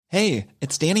Hey,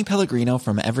 it's Danny Pellegrino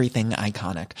from Everything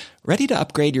Iconic. Ready to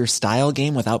upgrade your style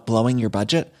game without blowing your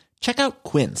budget? Check out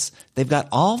Quince. They've got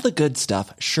all the good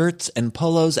stuff, shirts and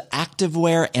polos,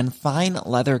 activewear, and fine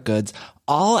leather goods,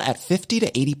 all at 50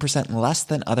 to 80% less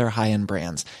than other high-end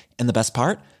brands. And the best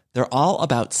part? They're all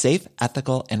about safe,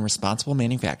 ethical, and responsible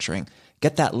manufacturing.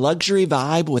 Get that luxury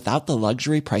vibe without the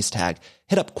luxury price tag.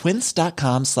 Hit up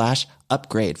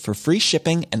quince.com/upgrade for free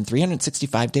shipping and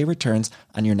 365-day returns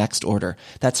on your next order.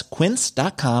 That's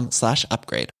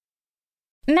quince.com/upgrade.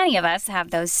 Many of us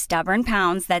have those stubborn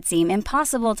pounds that seem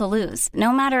impossible to lose,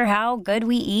 no matter how good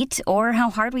we eat or how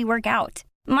hard we work out.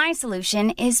 My solution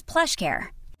is PlushCare.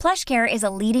 PlushCare is a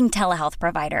leading telehealth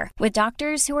provider with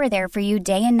doctors who are there for you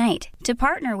day and night to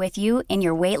partner with you in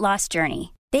your weight loss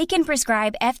journey. They can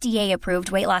prescribe FDA-approved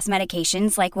weight loss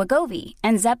medications like Wegovy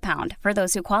and Zepbound for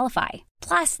those who qualify.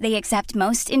 Plus, they accept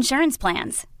most insurance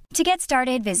plans. To get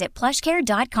started, visit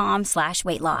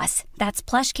plushcare.com/weightloss. That's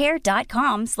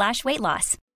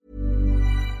plushcare.com/weightloss.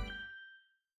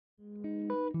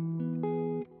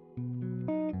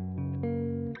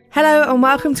 Hello and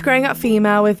welcome to Growing Up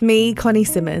Female with me, Connie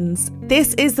Simmons.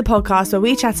 This is the podcast where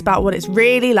we chat about what it's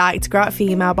really like to grow up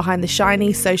female behind the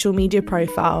shiny social media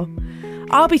profile.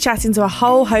 I'll be chatting to a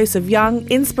whole host of young,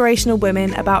 inspirational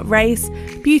women about race,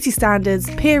 beauty standards,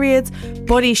 periods,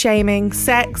 body shaming,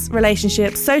 sex,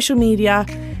 relationships, social media,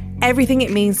 everything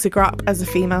it means to grow up as a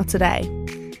female today.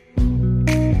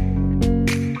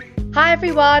 Hi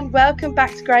everyone, welcome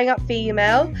back to Growing Up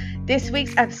Female. This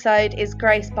week's episode is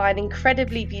graced by an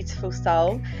incredibly beautiful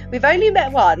soul. We've only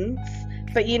met once,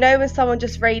 but you know when someone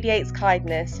just radiates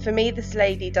kindness. For me, this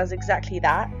lady does exactly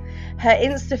that. Her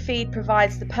Insta feed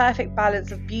provides the perfect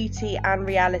balance of beauty and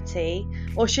reality,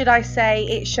 or should I say,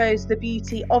 it shows the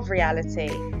beauty of reality.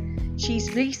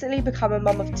 She's recently become a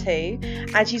mum of two,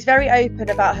 and she's very open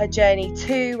about her journey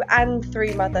to and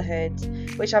through motherhood,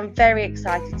 which I'm very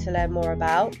excited to learn more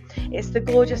about. It's the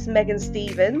gorgeous Megan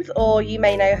Stevens, or you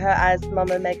may know her as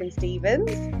Mama Megan Stevens.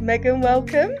 Megan,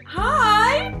 welcome.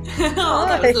 Hi! Oh,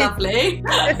 that was lovely.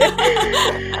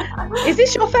 Is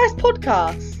this your first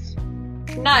podcast?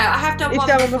 No, I have done one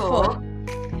before.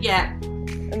 Yeah.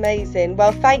 Amazing.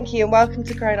 Well, thank you and welcome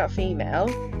to Grown Up Female.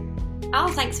 Oh,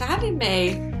 thanks for having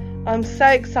me. I'm so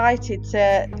excited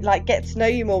to get to know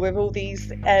you more with all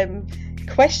these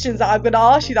questions that I'm going to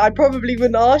ask you that I probably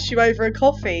wouldn't ask you over a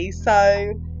coffee.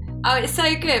 So. Oh, it's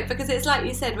so good because it's like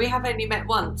you said, we have only met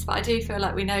once, but I do feel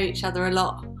like we know each other a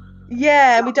lot.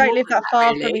 Yeah, and we don't live that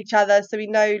far from each other, so we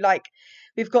know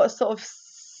we've got sort of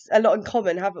a lot in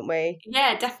common, haven't we?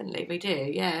 Yeah, definitely we do,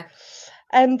 yeah.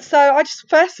 And so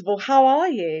first of all, how are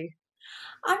you?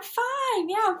 I'm fine,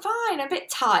 I'm fine. A bit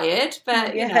tired,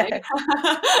 but you know,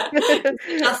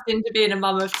 just into being a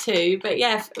mum of two. But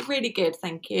yeah, really good,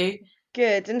 thank you.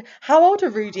 Good. And how old are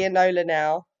Rudy and Nola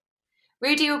now?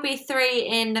 Rudy will be 3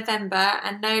 in November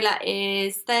and Nola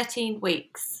is 13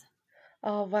 weeks.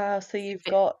 Oh wow, so you've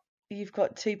got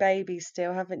 2 babies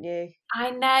still, haven't you? I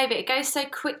know, but it goes so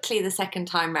quickly the second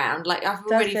time round. I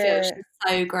already feel she's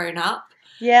so grown up.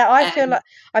 Yeah, I feel like,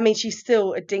 she's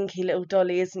still a dinky little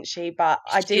dolly, isn't she? But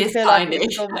I do feel like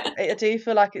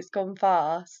it's gone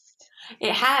fast.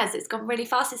 It has. It's gone really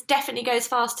fast. It definitely goes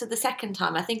faster the second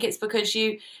time. I think it's because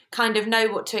you kind of know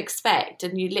what to expect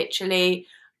and you literally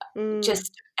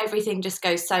just, everything just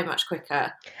goes so much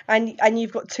quicker. And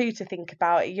you've got 2 to think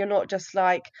about. You're not just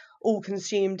all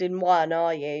consumed in one,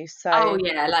 are you? So. Oh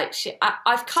yeah,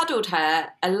 I've cuddled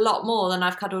her a lot more than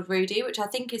I've cuddled Rudy, which I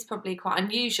think is probably quite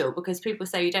unusual because people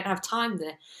say you don't have time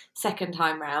the second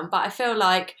time round. But I feel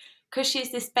like because she's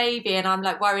this baby and I'm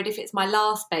worried if it's my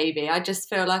last baby, I just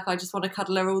feel like I just want to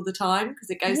cuddle her all the time because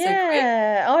it goes so quick.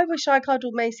 Yeah, I wish I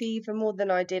cuddled Macy even more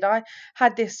than I did. I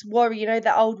had this worry,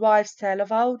 that old wives' tale of,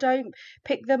 don't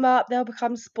pick them up, they'll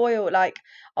become spoiled.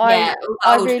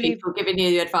 Old people giving you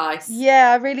the advice.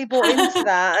 Yeah, I really bought into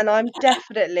that and I'm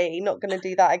definitely not going to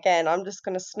do that again. I'm just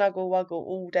going to snuggle wuggle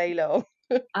all day long.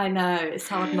 I know, it's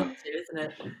hard not to, isn't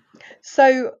it?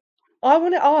 So I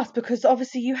want to ask, because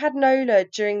obviously you had Nola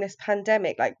during this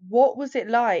pandemic. What was it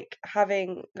like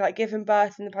having, giving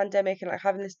birth in the pandemic and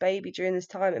having this baby during this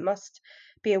time? It must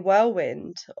be a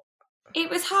whirlwind. It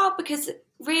was hard because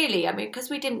really, because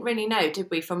we didn't really know, did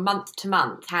we, from month to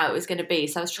month how it was going to be.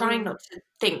 So I was trying not to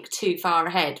think too far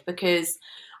ahead because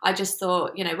I just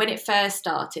thought, when it first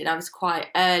started, I was quite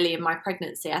early in my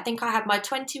pregnancy. I think I had my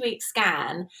 20-week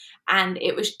scan and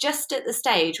it was just at the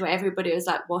stage where everybody was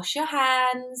like, wash your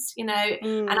hands, And I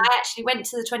actually went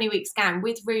to the 20-week scan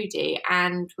with Rudy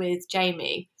and with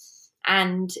Jamie.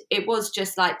 And it was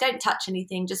just don't touch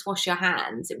anything, just wash your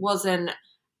hands. It wasn't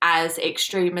as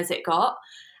extreme as it got.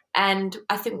 And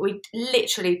I think we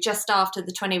literally just after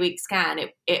the 20-week scan,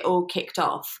 it all kicked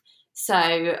off.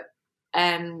 So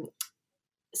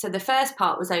so the first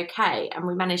part was okay, and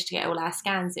we managed to get all our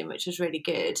scans in, which was really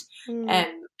good.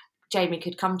 Jamie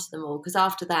could come to them all, because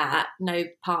after that, no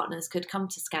partners could come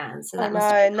to scans. So that must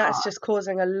have been and that's hard. just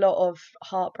causing a lot of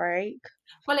heartbreak.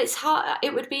 Well, it's hard.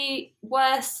 It would be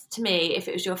worse to me if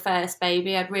it was your first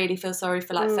baby. I'd really feel sorry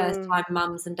for like first-time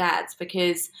mums and dads,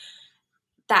 because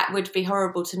that would be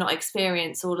horrible to not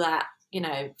experience all that, you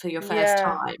know, for your first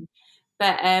time.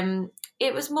 But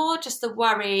it was more just the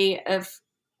worry of,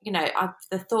 you know,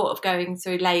 the thought of going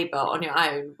through labour on your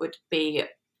own would be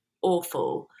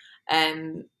awful.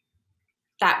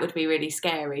 That would be really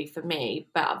scary for me.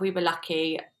 But we were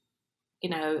lucky, you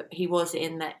know, he was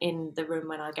in the room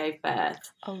when I gave birth.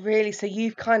 Oh, really? So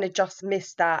you've kind of just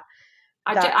missed that.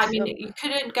 I mean, you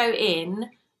couldn't go in.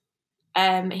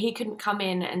 He couldn't come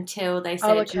in until they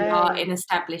said you are in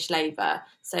established labour.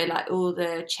 So like all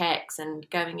the checks and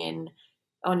going in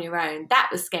on your own, that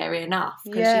was scary enough,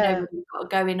 because you know, you've got to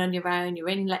go in on your own.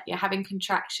 You're having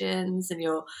contractions, and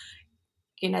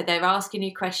you know, they're asking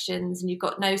you questions, and you've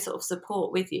got no sort of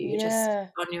support with you. You're just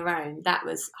on your own. That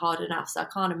was hard enough. So I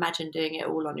can't imagine doing it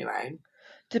all on your own.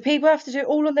 Do people have to do it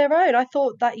all on their own? I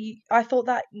thought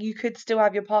that you could still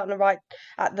have your partner right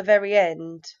at the very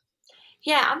end.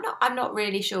 Yeah, I'm not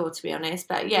really sure, to be honest,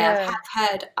 but I have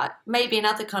heard, maybe in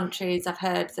other countries I've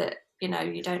heard that, you know,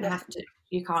 you don't have to,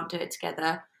 you can't do it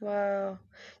together. Wow.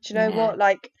 Do you know what?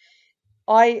 Like,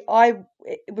 I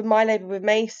with my labour with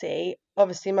Macy,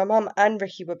 obviously my mum and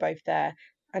Ricky were both there,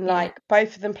 and like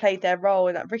both of them played their role,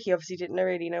 and that Ricky obviously didn't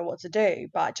really know what to do,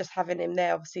 but just having him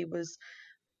there obviously was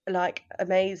like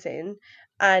amazing,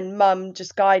 and mum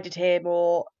just guided him,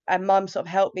 and mum sort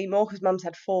of helped me more, because mum's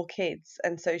had 4 kids,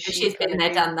 and so she's been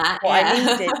there, done that, what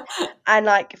I needed. And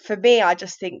like for me, I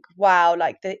just think, wow,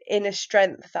 like the inner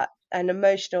strength that, and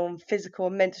emotional and physical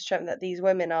and mental strength that these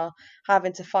women are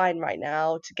having to find right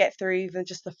now to get through even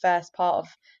just the first part of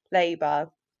labour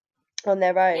on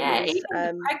their own. Yeah, even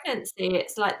the pregnancy,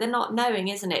 it's like they're not knowing,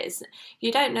 isn't it?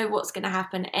 You don't know what's going to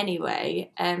happen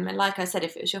anyway. And like I said,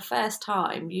 if it was your first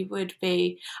time, you would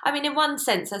be, I mean, in one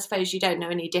sense, I suppose you don't know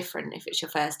any different if it's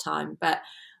your first time, but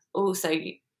also,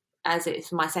 as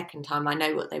it's my second time, I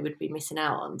know what they would be missing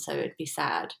out on, so it'd be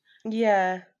sad.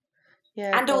 Yeah.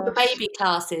 And all the baby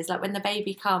classes, like when the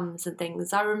baby comes and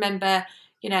things. I remember,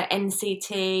 you know,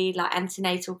 NCT, like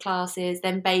antenatal classes,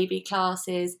 then baby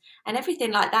classes, and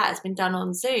everything like that has been done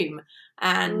on Zoom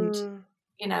and,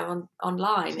 you know,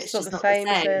 online. It's just not the same.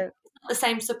 It's not the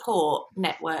same support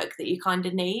network that you kind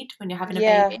of need when you're having a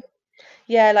baby.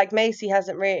 Yeah, like Macy's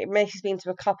been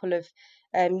to a couple of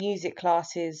music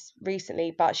classes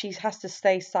recently, but she has to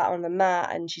stay sat on the mat,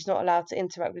 and she's not allowed to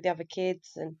interact with the other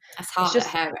kids, and that's hard at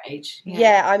her age.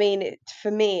 I mean, for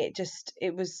me,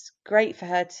 it was great for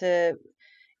her to.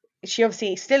 She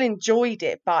obviously still enjoyed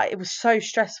it, but it was so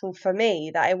stressful for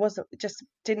me that just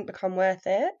didn't become worth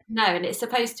it. No, and it's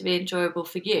supposed to be enjoyable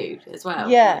for you as well.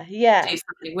 Yeah. Do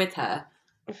something with her.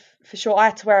 For sure. I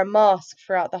had to wear a mask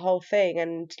throughout the whole thing,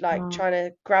 and like trying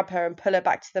to grab her and pull her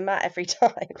back to the mat every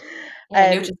time.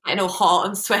 You're just getting all hot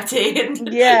and sweaty and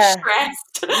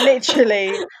stressed.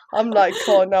 Literally. I'm like,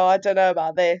 oh no, I don't know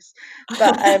about this.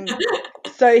 But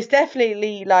so it's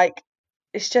definitely like,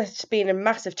 it's just been a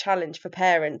massive challenge for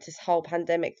parents, this whole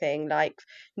pandemic thing, like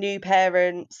new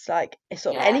parents, like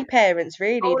sort of any parents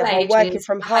really, all the whole working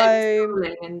from home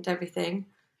and everything.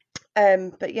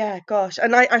 But yeah, gosh,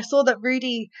 and I saw that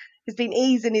Rudy has been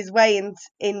easing his way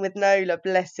in with Nola,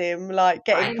 bless him, like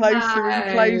getting closer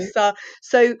and closer.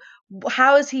 So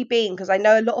how has he been? Because I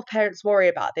know a lot of parents worry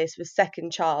about this with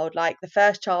second child. Like the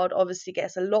first child obviously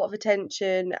gets a lot of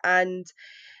attention, and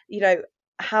you know,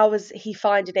 how is he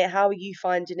finding it? How are you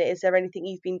finding it? Is there anything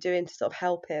you've been doing to sort of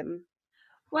help him?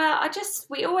 Well,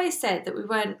 we always said that we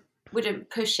wouldn't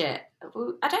push it.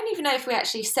 I don't even know if we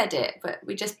actually said it, but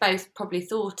we just both probably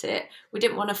thought it. We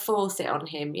didn't want to force it on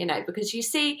him, you know, because you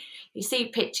see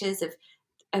pictures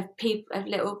of people, of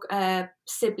little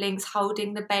siblings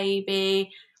holding the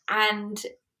baby, and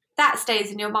that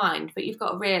stays in your mind. But you've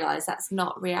got to realise that's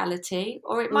not reality,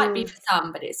 or it might be for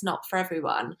some, but it's not for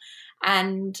everyone.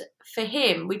 And for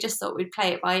him, we just thought we'd play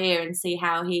it by ear and see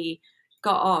how he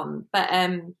got on. But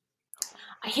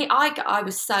I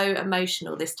was so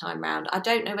emotional this time round. I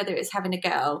don't know whether it's having a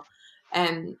girl,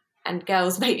 and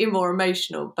girls make you more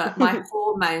emotional, but my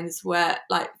hormones were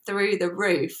like through the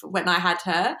roof when I had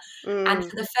her. And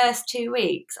for the first 2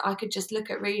 weeks, I could just look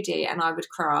at Rudy and I would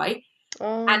cry.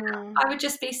 And I would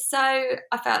just be I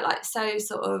felt like so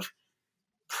sort of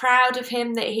proud of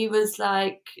him that he was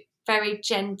like very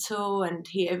gentle, and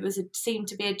seemed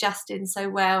to be adjusting so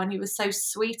well, and he was so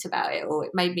sweet about it all.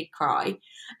 It made me cry.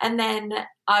 And then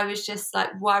I was just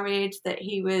like worried that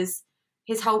his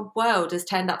whole world has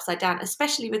turned upside down,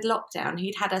 especially with lockdown.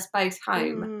 He'd had us both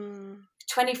home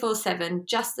 24/7,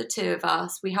 just the two of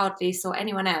us. We hardly saw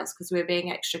anyone else because we were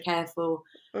being extra careful,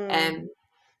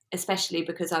 especially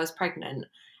because I was pregnant.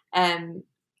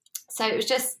 So it was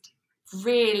just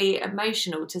really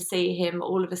emotional to see him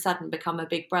all of a sudden become a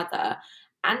big brother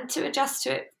and to adjust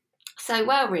to it so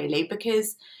well, really,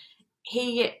 because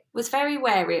he was very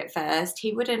wary at first.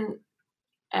 He wouldn't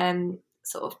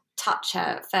sort of touch her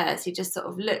at first. He just sort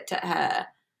of looked at her.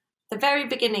 The very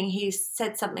beginning, he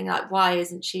said something like, "Why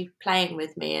isn't she playing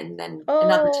with me?" And then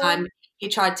another time he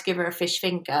tried to give her a fish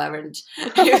finger, and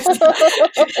he's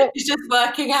just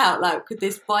working out, like,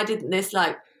 why didn't this,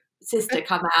 like, sister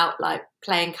come out, like,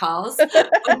 playing cars? So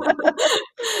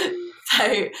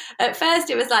at first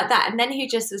it was like that, and then he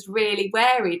just was really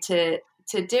wary to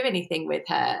do anything with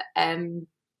her.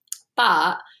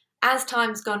 But as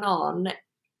time's gone on,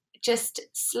 just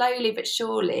slowly but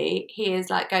surely, he is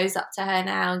like, goes up to her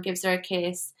now and gives her a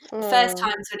kiss. The first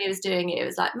times when he was doing it, it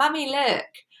was like, "Mummy, look,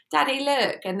 Daddy,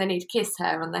 look," and then he'd kiss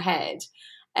her on the head.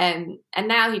 And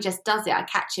now he just does it. I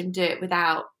catch him do it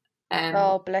without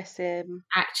bless him,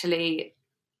 actually,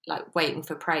 like, waiting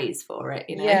for praise for it,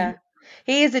 you know. Yeah,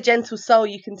 he is a gentle soul.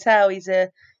 You can tell he's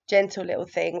a gentle little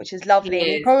thing, which is lovely. And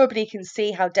you probably can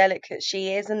see how delicate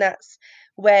she is, and that's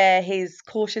where his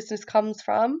cautiousness comes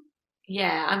from.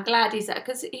 Yeah, I'm glad he's that,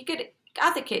 because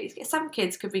some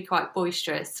kids could be quite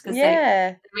boisterous because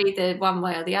they're either one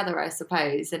way or the other, I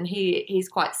suppose. And he's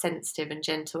quite sensitive and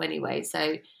gentle anyway,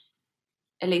 so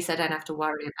at least I don't have to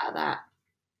worry about that.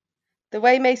 The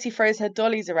way Macy throws her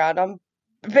dollies around, I'm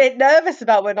a bit nervous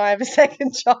about when I have a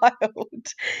second child.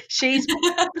 She's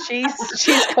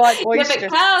quite boisterous. Yeah,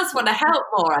 but girls want to help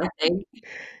more, I think.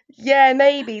 Yeah,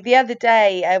 maybe. The other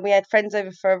day, we had friends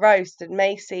over for a roast, and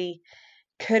Macy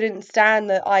couldn't stand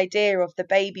the idea of the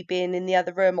baby being in the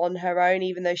other room on her own,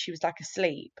 even though she was, like,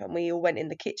 asleep, and we all went in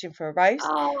the kitchen for a roast.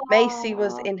 Macy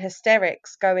was in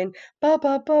hysterics going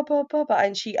 "Baba, baba, baba,"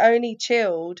 and she only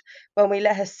chilled when we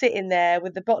let her sit in there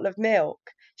with the bottle of milk.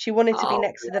 She wanted to be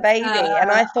next to the baby, and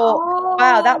I thought,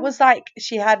 wow, that was like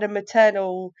she had a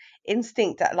maternal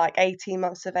instinct at like 18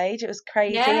 months of age. It was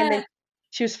crazy. And then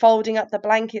she was folding up the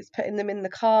blankets, putting them in the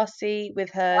car seat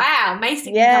with her. Wow,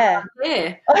 Macy can come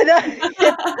here. I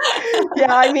know.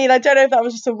 Yeah, I mean, I don't know if that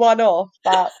was just a one-off,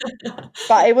 but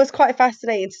it was quite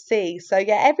fascinating to see. So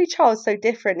yeah, every child's so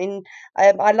different, and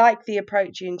I like the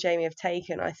approach you and Jamie have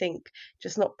taken. I think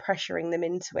just not pressuring them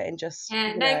into it, and just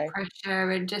no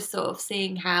pressure, and just sort of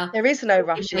seeing how there is no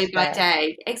rush day by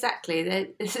day.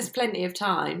 Exactly, this is plenty of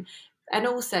time, and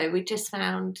also we just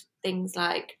found things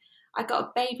like, I got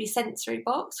a baby sensory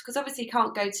box, because obviously you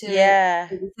can't go to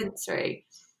baby sensory.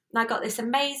 And I got this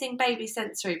amazing baby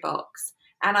sensory box,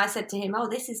 and I said to him, "Oh,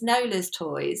 this is Nola's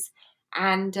toys."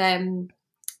 And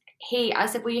I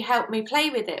said, "Will you help me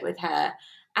play with it with her?"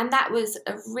 And that was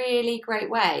a really great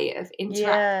way of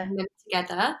interacting them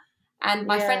together. And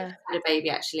my friend had a baby,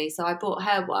 actually, so I bought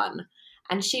her one,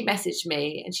 and she messaged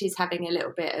me, and she's having a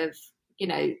little bit of,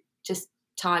 just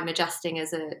time adjusting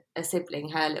as a sibling,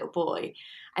 her little boy.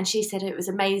 And she said it was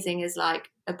amazing as like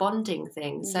a bonding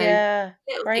thing. So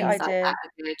little great things idea. like that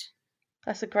are good.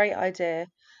 That's a great idea.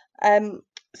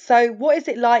 So what is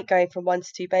it like going from 1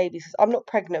 to 2 babies? I'm not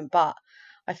pregnant, but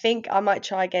I think I might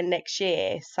try again next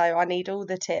year. So I need all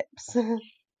the tips.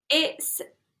 It's,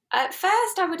 at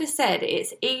first I would have said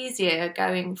it's easier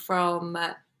going from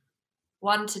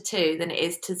 1 to 2 than it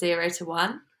is to 0 to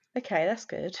 1. Okay, that's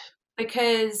good.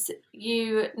 Because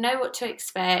you know what to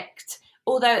expect.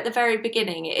 Although at the very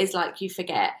beginning, it is like you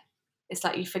forget. It's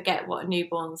like you forget what a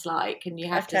newborn's like, and you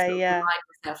have to sort of remind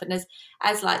yourself. And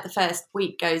as like the first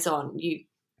week goes on, you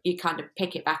kind of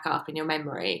pick it back up in your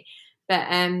memory. But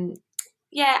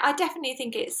I definitely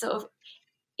think it's sort of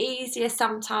easier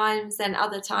sometimes, than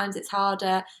other times it's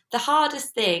harder. The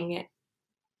hardest thing,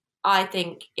 I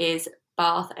think, is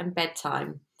bath and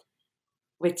bedtime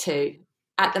with 2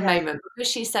 at the moment,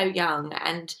 because she's so young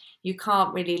and you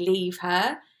can't really leave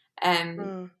her.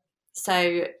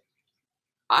 So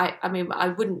I mean, I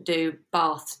wouldn't do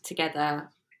bath together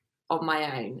on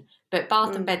my own, but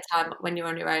bath and bedtime when you're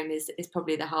on your own is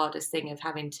probably the hardest thing of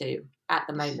having to at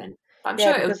the moment. But I'm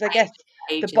sure it will change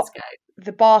ages ago.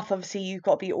 The bath, obviously, you've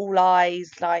got to be all eyes,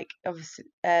 like, obviously,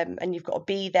 and you've got to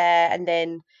be there, and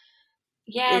then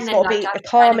it's got to be a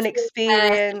calming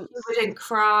experience. He wouldn't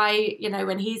cry,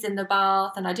 when he's in the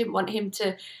bath, and I didn't want him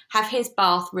to have his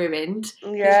bath ruined.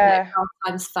 Bath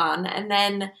time's fun. And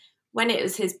then when it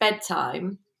was his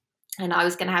bedtime, and I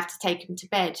was going to have to take him to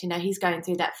bed. You know, he's going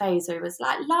through that phase where he was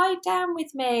like, lie down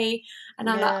with me. And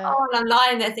I'm like, oh, and I'm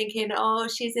lying there thinking, oh,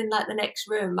 she's in like the next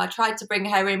room. I tried to bring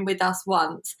her in with us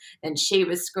once, then she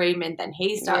was screaming, then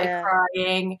he started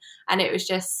crying, and it was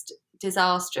just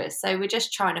disastrous. So we're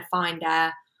just trying to find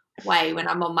our way when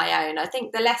I'm on my own. I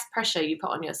think the less pressure you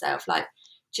put on yourself, like,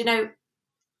 do you know,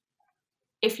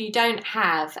 if you don't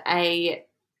have a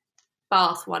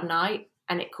bath one night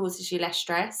and it causes you less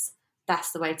stress,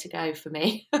 that's the way to go for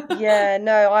me. Yeah,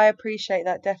 no, I appreciate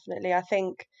that definitely. I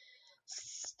think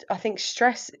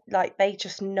stress, like they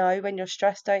just know when you're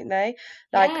stressed, don't they?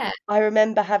 Like Yeah. I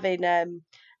remember having an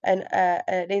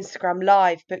Instagram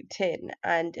live booked in,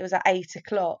 and it was at 8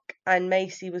 o'clock, and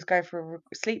Macy was going for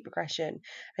a sleep regression,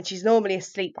 and she's normally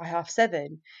asleep by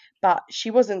 7:30, but she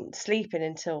wasn't sleeping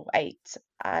until 8,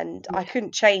 and I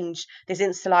couldn't change this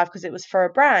Insta live because it was for a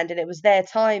brand and it was their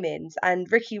timings,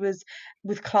 and Ricky was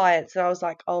with clients, and I was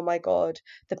like, oh my God,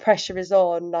 the pressure is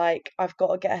on, like I've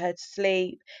got to get her to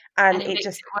sleep, And and it it makes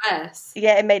just, it worse.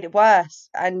 yeah, it made it worse,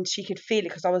 and she could feel it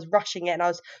because I was rushing it, and I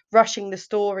was rushing the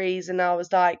stories, and I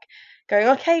was like going,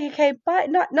 okay, bye,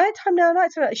 night time now,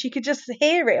 night time. She could just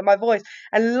hear it in my voice,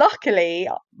 and luckily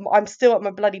I'm still at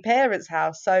my bloody parents'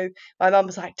 house, so my mum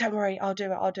was like, don't worry, I'll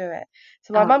do it.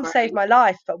 So my Oh, mum saved great. my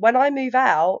life. But when I move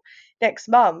out next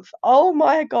month, oh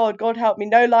my God, God help me,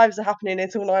 no lives are happening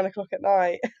until 9 o'clock at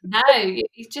night. No, you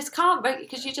just can't,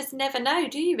 because you just never know,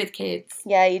 do you, with kids?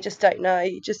 Yeah, you just don't know.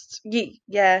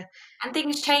 Yeah. And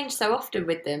things change so often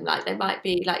with them. Like they might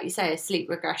be, like you say, a sleep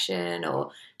regression,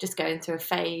 or just going through a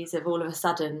phase of all of a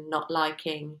sudden not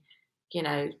liking, you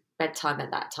know, bedtime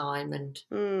at that time, and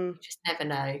you just never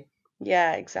know.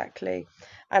 Yeah, exactly.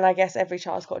 And I guess every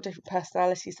child's got a different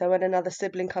personality. So when another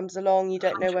sibling comes along, you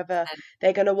don't know whether 100%.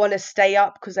 they're going to want to stay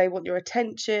up because they want your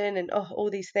attention and all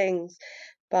these things.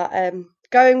 But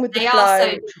going with the They are so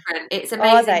flow, different. It's are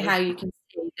amazing they? how you can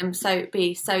see them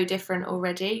be so different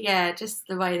already. Yeah, just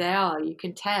the way they are, you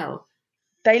can tell.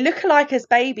 They look alike as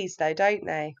babies, though, don't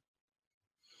they?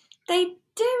 They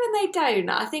do and they don't.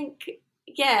 I think,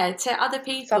 yeah, to other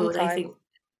people, they Sometimes. think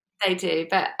they do.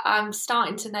 But I'm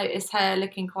starting to notice her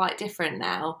looking quite different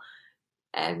now,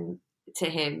 to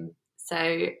him.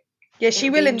 So Yeah, she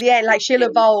it'll will be in the end. interesting Like to she'll see.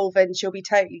 evolve and she'll be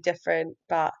totally different.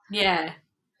 But Yeah.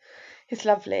 it's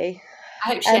lovely.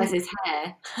 I hope she has Um, his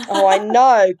hair. oh, I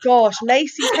know. Gosh,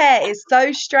 Macy's hair is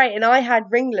so straight, and I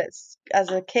had ringlets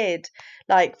as a kid.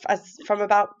 Like as from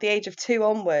about the age of 2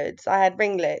 onwards, I had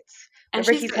ringlets. And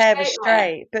But she's Ricky's got hair was straight hair.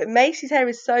 straight. But Macy's hair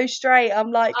is so straight.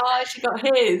 I'm like, Oh, she got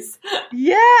his.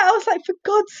 yeah. I was like, for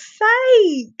God's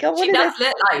sake, I She wanted a. does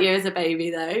look like you as a baby,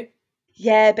 though.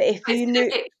 Yeah, but if you Posted a knew,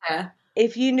 picture.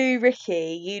 if you knew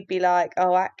Ricky, you'd be like,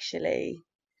 oh, actually,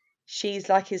 she's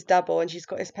like his double, and she's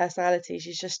got his personality.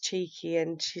 She's just cheeky,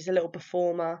 and she's a little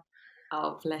performer.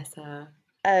 Oh, bless her.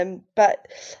 But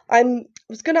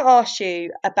was going to ask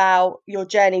you about your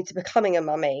journey to becoming a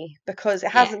mummy, because it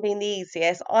Yeah. hasn't been the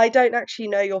easiest. I don't actually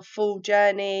know your full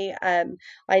journey.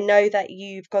 I know that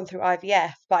you've gone through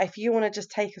IVF, but if you want to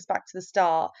just take us back to the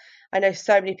start, I know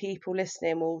so many people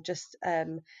listening will just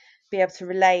be able to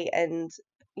relate, and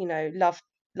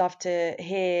love to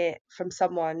hear from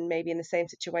someone maybe in the same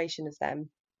situation as them.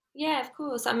 Yeah, of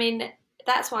course. I mean,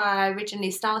 that's why I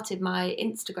originally started my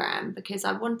Instagram, because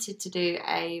I wanted to do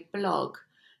a blog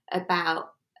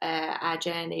about our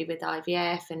journey with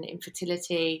IVF and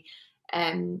infertility.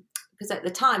 Because at the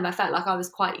time I felt like I was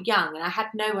quite young and I had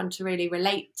no one to really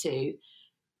relate to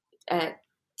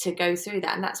go through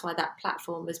that. And that's why that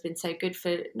platform has been so good,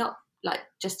 for not like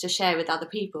just to share with other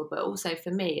people, but also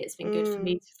for me. It's been good for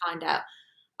me to find out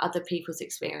other people's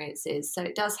experiences. So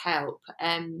it does help.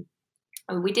 And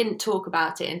we didn't talk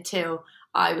about it until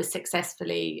I was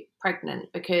successfully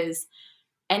pregnant, because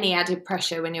any added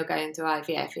pressure when you're going through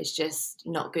IVF is just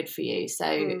not good for you.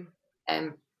 So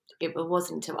it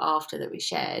wasn't until after that we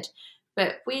shared.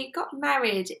 But we got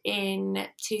married in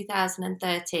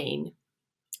 2013.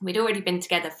 We'd already been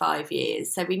together 5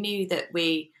 years, so we knew that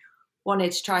we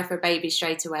wanted to try for a baby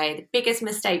straight away. The biggest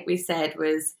mistake we said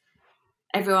was,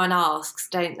 everyone asks,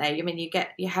 don't they? I mean,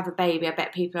 you have a baby. I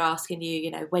bet people are asking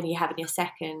you, when are you having your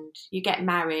second? You get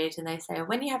married, and they say, oh,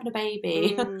 when are you having a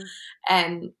baby?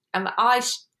 And I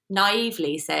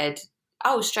naively said,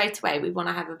 oh, straight away. We want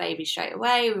to have a baby straight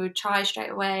away. We would try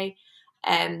straight away.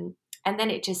 And then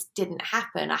it just didn't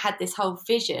happen. I had this whole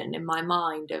vision in my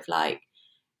mind of like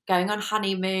going on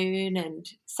honeymoon, and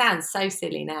sounds so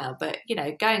silly now, but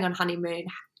going on honeymoon,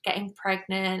 getting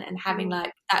pregnant and having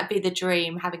like, that'd be the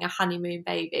dream, having a honeymoon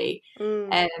baby.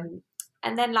 And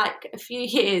then like a few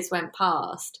years went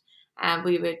past, And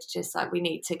we were just like, we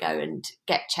need to go and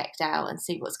get checked out and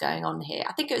see what's going on here.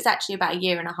 I think it was actually about 1.5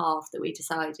 years that we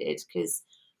decided, because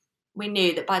we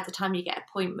knew that by the time you get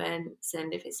appointments,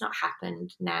 and if it's not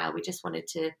happened now, we just wanted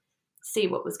to see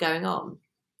what was going on.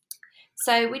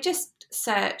 So we just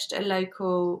searched a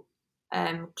local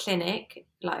clinic,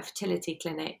 like a fertility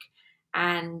clinic,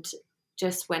 and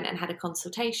just went and had a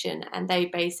consultation. And they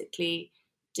basically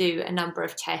do a number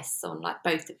of tests on like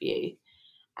both of you.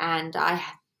 And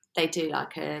they do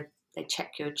like they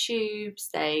check your tubes,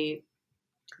 they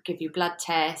give you blood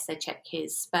tests, they check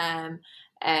his sperm.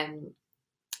 And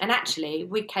actually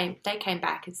they came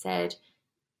back and said,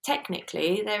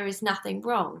 technically there is nothing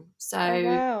wrong.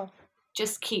 So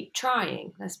just keep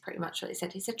trying. That's pretty much what they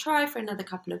said. He said, try for another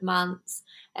couple of months,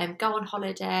 go on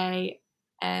holiday,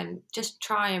 just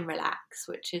try and relax,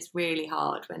 which is really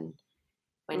hard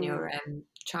when you're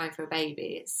trying for a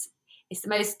baby. It's the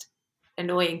most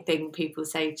annoying thing people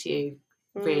say to you,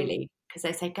 really, because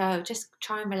they say, go, just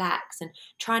try and relax and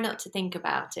try not to think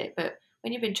about it. But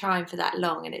when you've been trying for that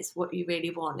long and it's what you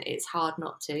really want, it's hard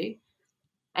not to.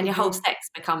 And your whole sex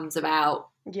becomes about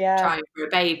trying for a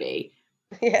baby.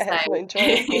 Yeah, so it's not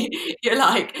enjoyable. You're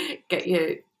like, get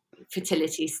your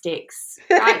fertility sticks,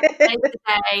 right?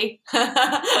 Today. We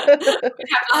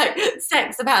have like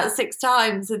sex about 6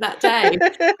 times in that day.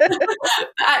 But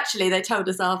actually, they told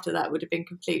us after that would have been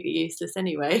completely useless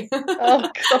anyway. Oh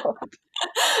God.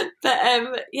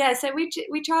 But so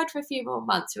we tried for a few more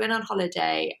months. We went on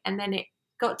holiday, and then it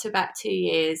got to about 2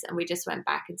 years, and we just went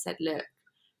back and said, look,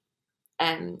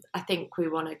 I think we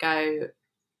want to go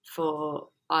for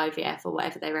IVF or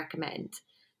whatever they recommend.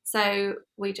 So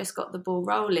we just got the ball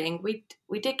rolling. We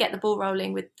did get the ball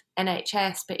rolling with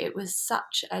NHS, but it was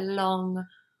such a long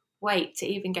wait to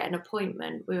even get an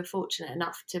appointment. We were fortunate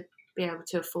enough to be able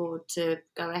to afford to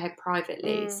go ahead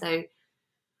privately. So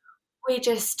we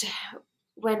just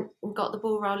went and got the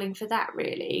ball rolling for that,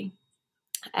 really.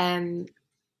 And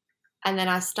then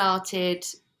I started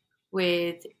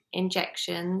with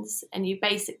injections, and you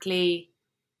basically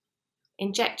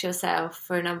inject yourself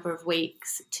for a number of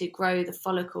weeks to grow the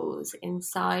follicles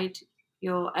inside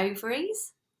your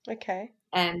ovaries. Okay.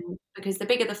 Because the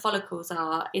bigger the follicles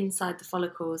are, inside the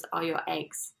follicles are your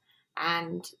eggs,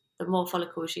 and the more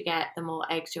follicles you get, the more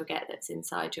eggs you'll get that's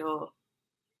inside your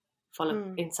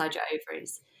inside your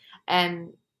ovaries.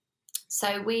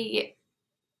 So we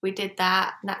did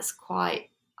that, and that's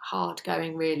quite hard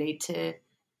going, really, to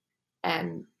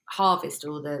harvest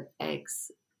all the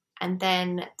eggs. And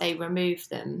then they remove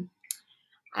them.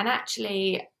 And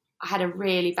actually, I had a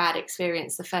really bad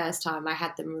experience the first time I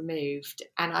had them removed.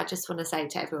 And I just want to say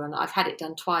to everyone, I've had it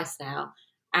done twice now,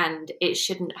 and it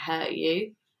shouldn't hurt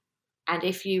you. And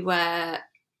if you are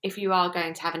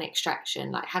going to have an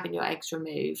extraction, like having your eggs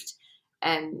removed,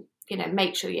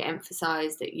 make sure you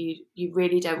emphasize that you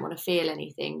really don't want to feel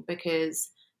anything,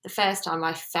 because the first time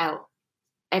I felt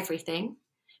everything,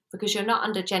 because you're not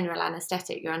under general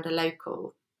anesthetic, you're under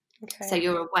local. Okay. So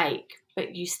you're awake,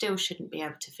 but you still shouldn't be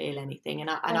able to feel anything.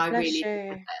 And I really did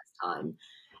the first time.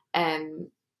 And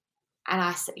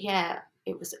I said,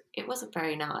 it wasn't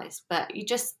very nice, but you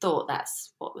just thought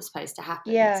that's what was supposed to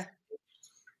happen. Yeah. So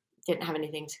didn't have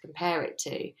anything to compare it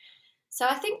to. So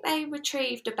I think they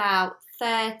retrieved about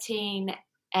 13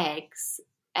 eggs,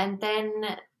 and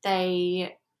then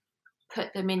they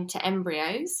put them into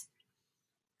embryos,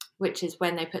 which is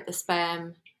when they put the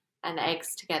sperm and the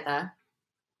eggs together.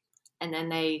 And then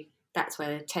that's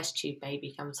where the test tube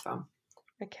baby comes from.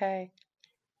 Okay.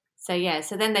 So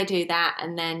then they do that,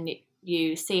 and then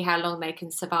you see how long they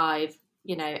can survive,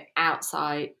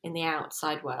 outside, in the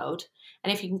outside world.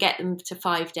 And if you can get them to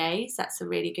 5 days, that's a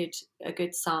really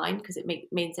good sign, because it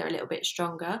means they're a little bit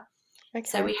stronger. Okay.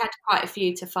 So we had quite a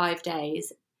few to 5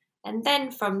 days. And then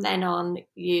from then on,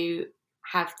 you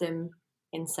have them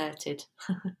inserted.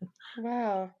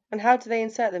 Wow. And how do they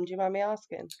insert them? Do you mind me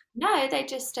asking? No, they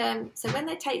just so when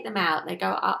they take them out, they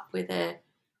go up with a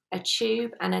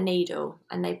tube and a needle,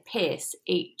 and they pierce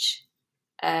each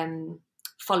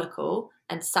follicle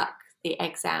and suck the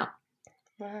eggs out.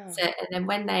 Wow. So, and then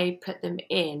when they put them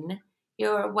in,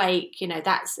 you're awake. To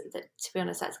be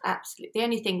honest, that's absolutely the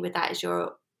only thing with that is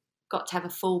you're got to have a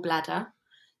full bladder.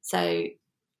 So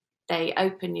they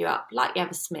open you up like you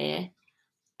have a smear.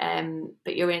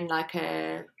 But you're in like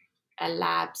a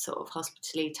lab sort of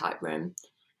hospital-y type room.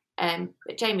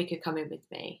 But Jamie could come in with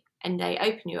me, and they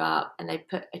open you up and they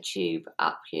put a tube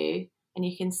up you, and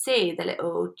you can see the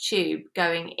little tube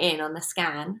going in on the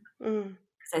scan, because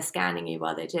they're scanning you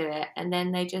while they do it, and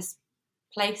then they just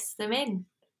place them in.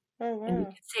 Oh, wow. And you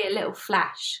can see a little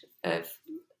flash of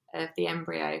the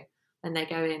embryo when they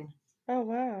go in. Oh,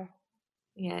 wow.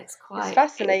 Yeah, it's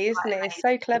fascinating, isn't it? It's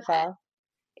so clever.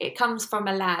 It comes from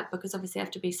a lab, because obviously you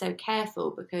have to be so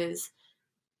careful, because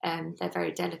they're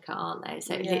very delicate, aren't they?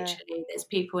 So literally there's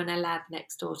people in a lab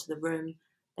next door to the room.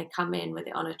 They come in with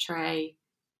it on a tray,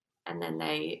 and then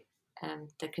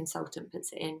the consultant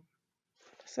puts it in.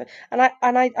 So,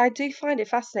 I do find it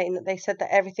fascinating that they said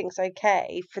that everything's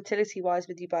okay fertility wise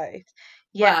with you both,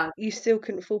 yet Well, you still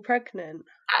couldn't fall pregnant.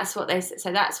 that's what they said.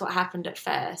 So that's what happened at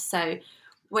first. So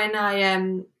when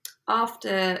I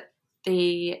after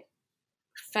the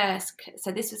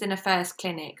so this was in a first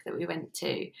clinic that we went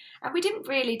to, and we didn't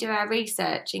really do our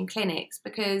research in clinics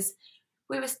because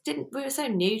we were so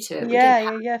new to it. We didn't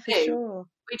have Yeah, for a clue. sure.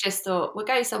 We just thought we'll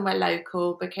go somewhere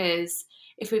local, because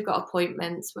if we've got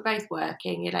appointments, we're both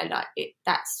working, like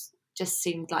that's just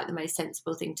seemed like the most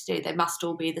sensible thing to do. They must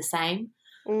all be the same.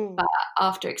 But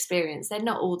after experience, they're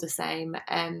not all the same.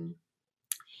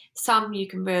 Some you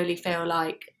can really feel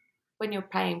like, when you're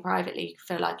paying privately, you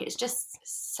feel like it's just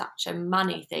such a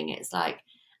money thing. It's like,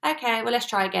 okay, well, let's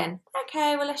try again.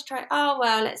 Okay, well, let's try. Oh,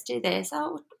 well, let's do this.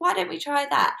 Oh, why don't we try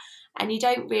that? And you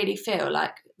don't really feel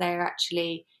like they're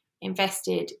actually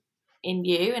invested in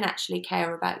you and actually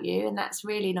care about you. And that's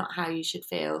really not how you should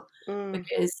feel,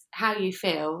 because how you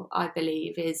feel, I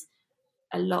believe, is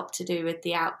a lot to do with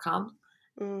the outcome.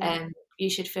 You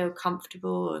should feel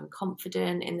comfortable and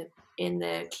confident in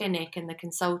the clinic and the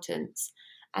consultants,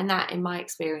 and that, in my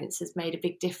experience, has made a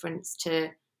big difference to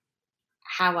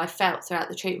how I felt throughout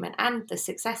the treatment and the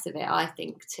success of it, I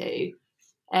think, too.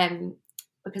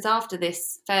 Because after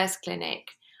this first clinic,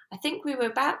 I think we were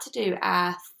about to do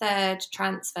our third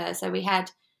transfer. So we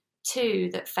had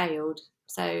 2 that failed.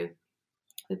 So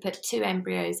we put 2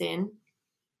 embryos in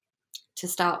to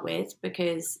start with,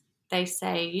 because they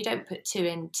say you don't put 2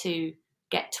 in to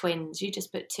get twins. You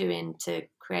just put 2 in to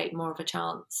create more of a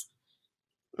chance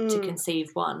to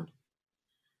conceive one.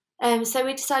 So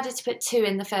we decided to put 2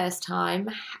 in the first time,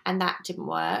 and that didn't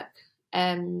work.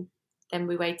 Then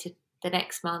we waited the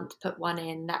next month, put 1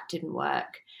 in, that didn't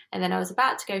work. And then I was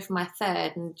about to go for my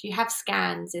third, and you have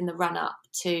scans in the run-up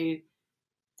to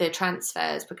the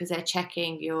transfers because they're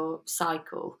checking your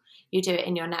cycle. You do it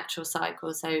in your natural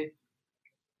cycle, so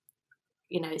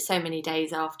so many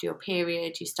days after your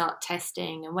period, you start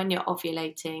testing, and when you're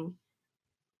ovulating,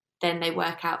 then they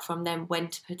work out from them when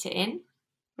to put it in.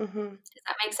 Mm-hmm. Does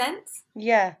that make sense?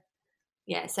 Yeah.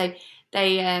 So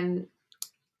they,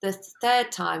 the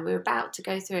third time we were about to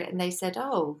go through it, and they said,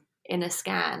 "Oh, in a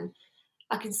scan,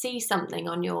 I can see something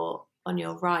on your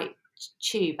right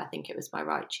tube." I think it was my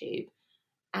right tube.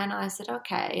 And I said,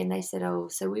 "Okay." And they said, "Oh,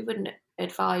 so we wouldn't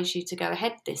advise you to go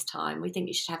ahead this time. We think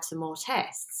you should have some more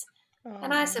tests."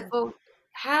 And I said, "Well,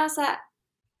 how's that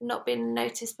not been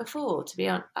noticed before?" To be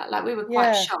honest, like, we were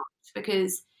quite shocked,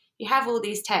 because you have all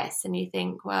these tests and you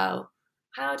think, well,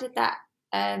 how did that?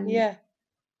 How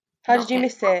did you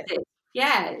miss it?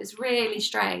 Yeah, it was really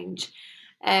strange,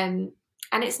 and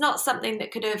it's not something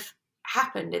that could have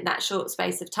happened in that short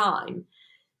space of time.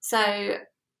 So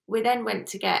we then went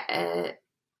to get I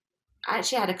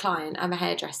actually had a client. I'm a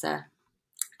hairdresser,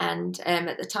 and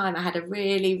at the time I had a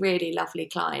really, really lovely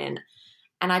client,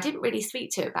 and I didn't really speak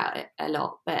to her about it a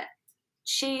lot, but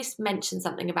she mentioned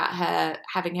something about her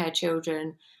having her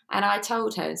children, and I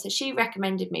told her, and so she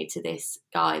recommended me to this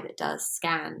guy that does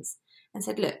scans, and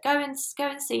said, "Look, go and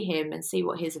see him and see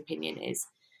what his opinion is."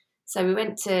 So we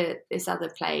went to this other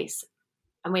place,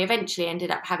 and we eventually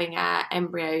ended up having our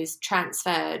embryos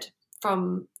transferred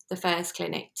from the first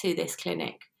clinic to this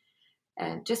clinic,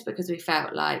 just because we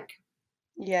felt like,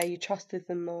 you trusted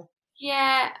them more.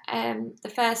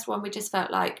 The first one, we just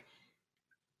felt like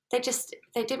they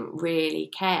didn't really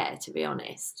care, to be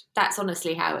honest. That's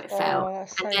honestly how it felt.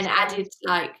 And then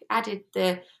added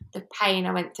the pain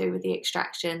I went through with the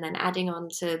extraction, then adding on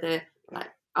to the, like,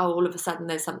 oh, all of a sudden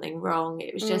there's something wrong.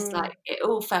 It was just like, it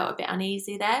all felt a bit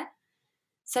uneasy there.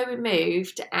 So we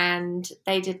moved, and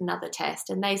they did another test,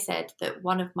 and they said that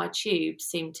one of my tubes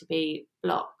seemed to be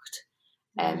blocked.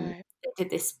 They did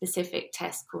this specific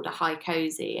test called a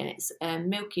Hycosi, and it's a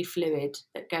milky fluid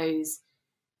that goes,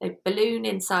 they balloon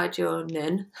inside your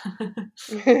nun,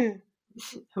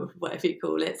 whatever you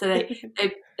call it. So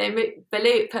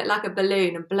they put like a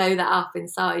balloon and blow that up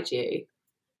inside you,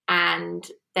 and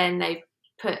then they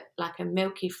put like a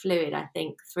milky fluid, I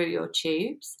think, through your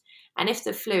tubes. And if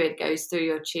the fluid goes through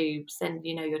your tubes, then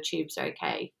your tubes are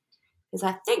okay. Because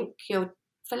I think your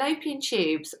fallopian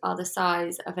tubes are the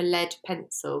size of a lead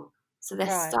pencil. So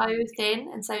they're so thin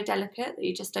and so delicate that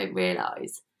you just don't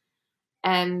realise.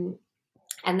 And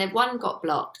then one got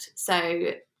blocked.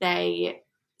 So they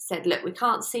said, "Look, we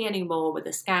can't see any more with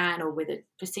a scan or with a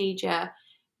procedure.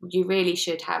 you really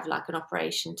should have like an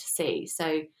operation to see.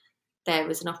 So there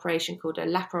was an operation called a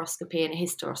laparoscopy and a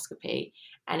hysteroscopy,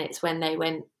 and it's when they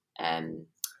went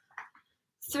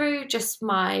through just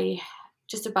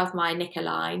above my knicker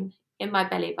line, in my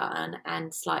belly button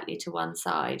and slightly to one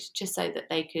side, just so that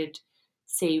they could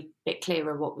see a bit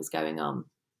clearer what was going on.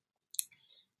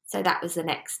 So that was the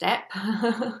next step.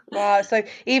 Wow. So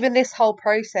even this whole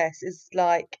process is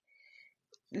like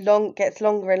gets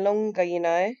longer and longer, you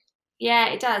know? Yeah,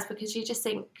 it does, because you just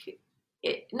think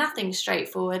nothing's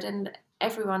straightforward and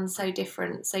everyone's so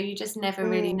different. So you just never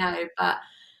really know. But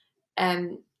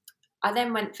I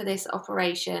then went for this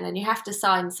operation, and you have to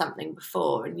sign something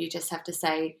before, and you just have to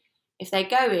say, if they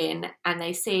go in and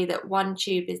they see that one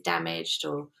tube is damaged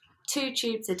or two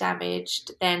tubes are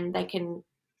damaged, then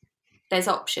there's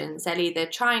options. They'll either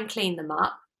try and clean them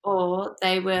up, or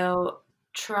they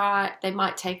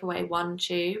might take away one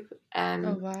tube,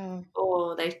 Oh, wow.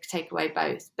 or they take away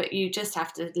both. But you just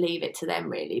have to leave it to them,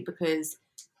 really, because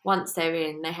once they're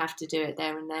in, they have to do it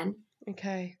there and then.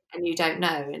 Okay. And you don't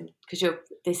know, and because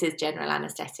this is general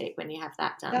anaesthetic when you have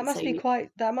that done. That must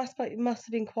must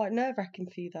have been quite nerve-wracking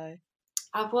for you, though.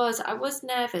 I was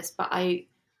nervous, but I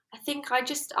think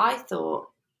I thought,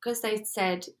 because they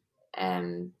said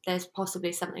there's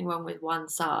possibly something wrong with one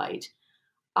side,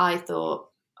 I thought,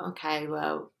 okay,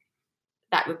 well,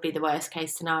 that would be the worst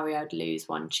case scenario. I'd lose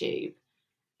one tube.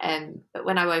 But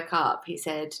when I woke up, he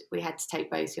said we had to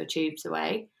take both your tubes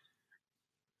away.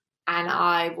 And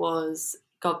I was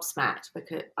gobsmacked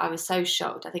because I was so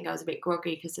shocked. I think I was a bit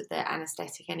groggy because of the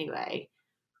anaesthetic anyway.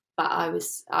 But I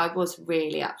was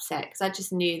really upset, because I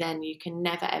just knew then you can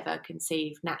never, ever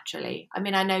conceive naturally. I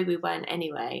mean, I know we weren't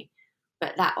anyway,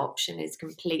 but that option is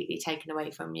completely taken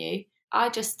away from you. I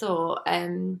just thought,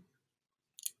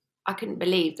 I couldn't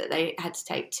believe that they had to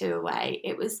take two away.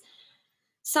 It was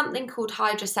something called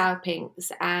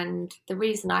hydrosalpinx, and the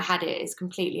reason I had it is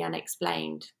completely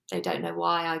unexplained. They don't know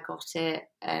why I got it.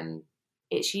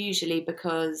 It's usually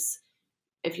because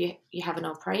if you have an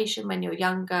operation when you're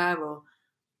younger, or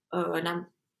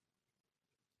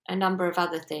a number of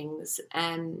other things,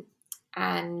 and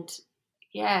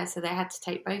yeah, so they had to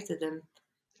take both of them.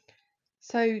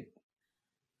 So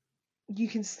you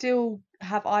can still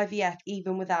have IVF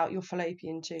even without your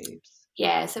fallopian tubes?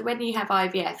 Yeah, so when you have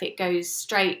IVF, it goes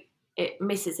straight, it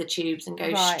misses the tubes and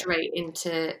goes straight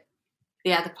into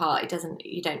the other part. So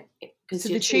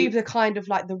the tubes are kind of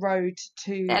like the road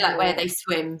to... They're like where they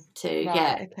swim to, right,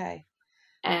 yeah. Okay.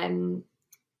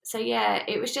 So yeah,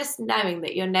 it was just knowing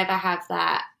that you'll never have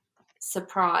that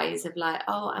surprise of like,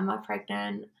 oh, am I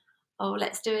pregnant? Oh,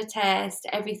 let's do a test.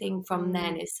 Everything from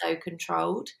then is so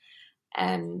controlled.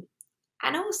 And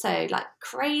also, like,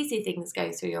 crazy things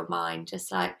go through your mind,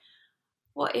 just like,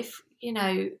 what if, you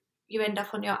end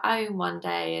up on your own one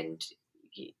day, and,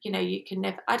 you can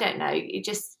never, I don't know, it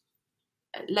just,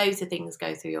 loads of things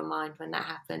go through your mind when that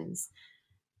happens.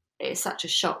 It's such a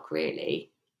shock,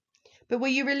 really. But were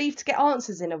you relieved to get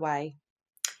answers in a way?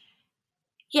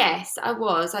 Yes, I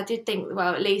was. I did think,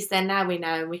 well, at least then now we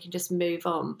know and we can just move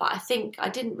on. But I think I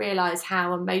didn't realise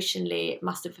how emotionally it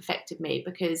must have affected me,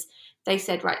 because they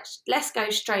said, right, let's go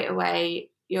straight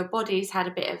away. Your body's had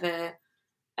a bit of a,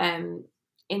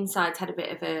 inside's had a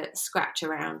bit of a scratch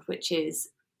around, which is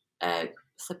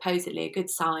supposedly a good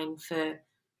sign for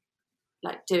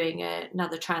like doing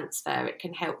another transfer. It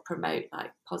can help promote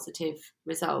like positive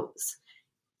results.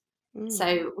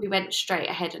 So we went straight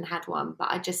ahead and had one, but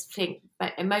I just think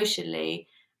emotionally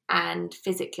and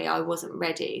physically I wasn't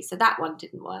ready. So that one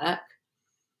didn't work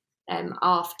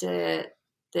after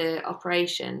the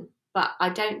operation. But I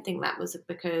don't think that was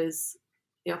because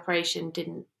the operation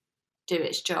didn't do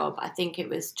its job. I think it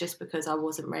was just because I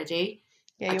wasn't ready.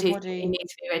 Yeah, your body. You need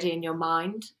to be ready in your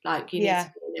mind. Like you need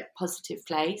to be in a positive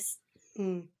place.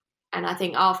 And I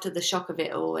think after the shock of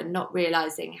it all and not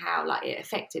realising how like it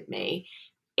affected me,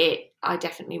 I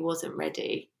definitely wasn't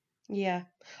ready. Yeah,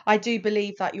 I do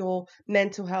believe that your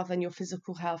mental health and your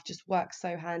physical health just work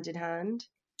so hand in hand.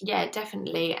 Yeah,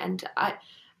 definitely. And I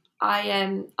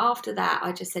after that,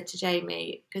 I just said to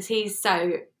Jamie, because he's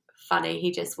so funny,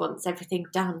 he just wants everything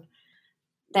done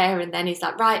there and then. He's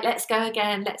like, right, let's go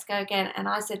again. And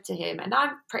I said to him, and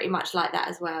I'm pretty much like that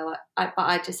as well, but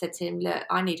I just said to him, look,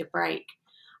 I need a break.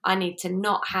 I need to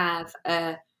not have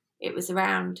it was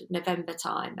around November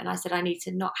time, and I said, I need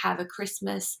to not have a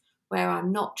Christmas where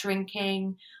I'm not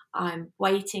drinking, I'm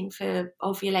waiting for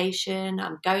ovulation,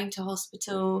 I'm going to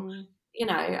hospital.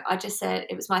 I just said,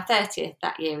 it was my 30th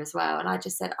that year as well, and I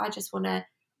just said, I just want to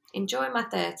enjoy my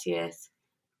 30th,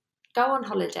 go on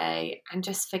holiday and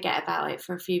just forget about it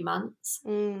for a few months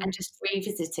and just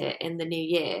revisit it in the new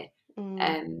year.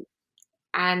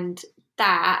 And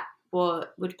that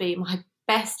would be my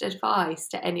best advice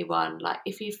to anyone. Like,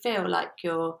 if you feel like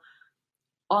you're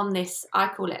on this, I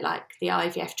call it like the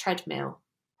IVF treadmill,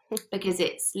 because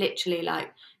it's literally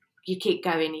like you keep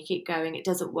going, it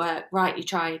doesn't work, right, you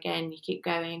try again, you keep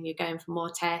going, you're going for more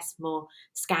tests, more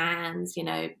scans,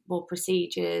 more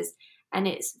procedures, and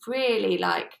it's really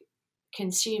like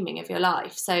consuming of your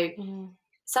life. So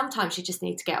sometimes you just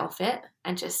need to get off it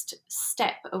and just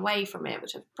step away from it,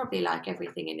 which is probably like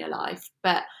everything in your life.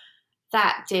 But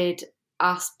that did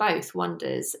us both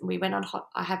wonders. We went on,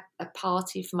 I had a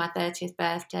party for my 30th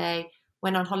birthday,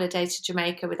 went on holiday to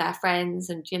Jamaica with our friends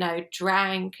and,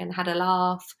 drank and had a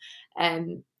laugh.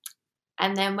 And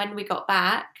then when we got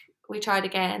back, we tried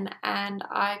again and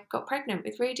I got pregnant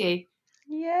with Rudy.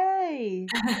 Yay!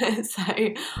 So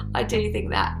I do think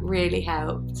that really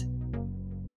helped.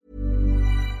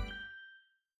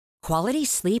 Quality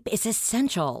sleep is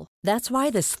essential. That's why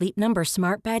the Sleep Number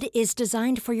Smart Bed is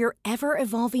designed for your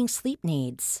ever-evolving sleep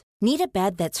needs. Need a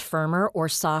bed that's firmer or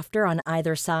softer on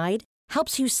either side?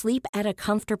 Helps you sleep at a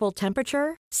comfortable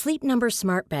temperature? Sleep Number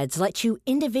Smart Beds let you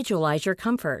individualize your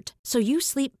comfort, so you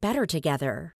sleep better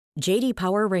together. J.D.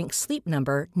 Power ranks Sleep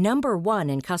Number number 1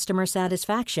 in customer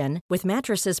satisfaction with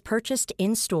mattresses purchased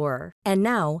in-store. And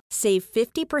now, save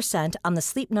 50% on the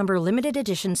Sleep Number Limited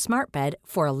Edition Smart Bed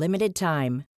for a limited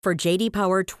time. For J.D.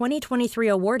 Power 2023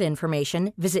 award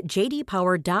information, visit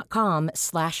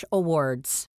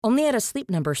jdpower.com/awards. Only at a Sleep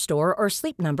Number store or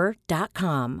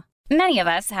sleepnumber.com. Many of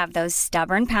us have those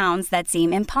stubborn pounds that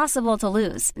seem impossible to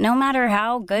lose, no matter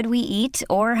how good we eat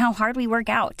or how hard we work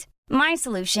out. My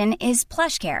solution is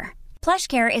PlushCare.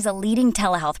 PlushCare is a leading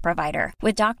telehealth provider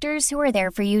with doctors who are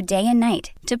there for you day and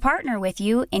night to partner with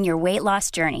you in your weight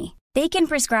loss journey. They can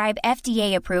prescribe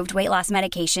FDA-approved weight loss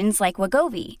medications like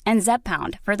Wegovy and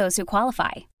Zepbound for those who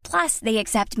qualify. Plus, they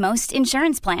accept most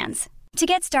insurance plans. To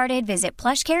get started, visit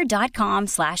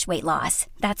plushcare.com/weightloss.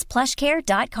 That's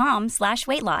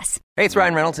plushcare.com/weightloss. Hey, it's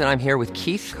Ryan Reynolds, and I'm here with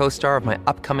Keith, co-star of my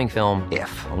upcoming film,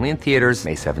 If, only in theaters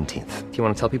May 17th. Do you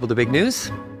want to tell people the big news?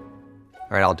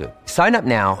 All right, I'll do it. Sign up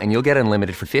now and you'll get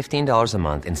unlimited for $15 a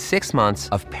month and 6 months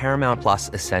of Paramount Plus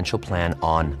Essential Plan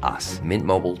on us.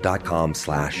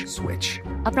 MintMobile.com/switch.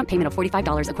 Upfront payment of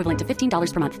 $45 equivalent to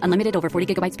 $15 per month. Unlimited over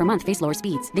 40 gigabytes per month. Face lower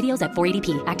speeds. Videos at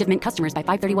 480p. Active Mint customers by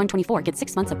 531.24 get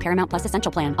 6 months of Paramount Plus Essential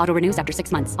Plan. Auto renews after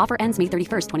 6 months. Offer ends May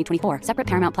 31st, 2024. Separate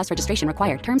Paramount Plus registration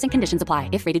required. Terms and conditions apply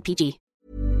if rated PG.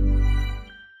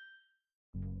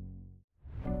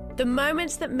 The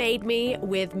Moments That Made Me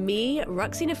with me,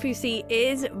 Roxy Nafousi,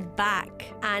 is back.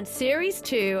 And Series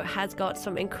 2 has got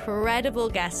some incredible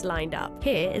guests lined up.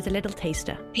 Here is a little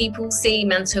taster. People see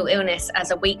mental illness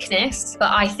as a weakness, but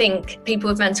I think people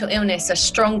with mental illness are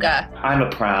stronger. I'm a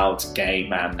proud gay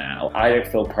man now. I don't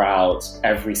feel proud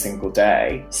every single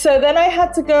day. So then I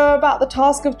had to go about the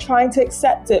task of trying to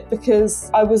accept it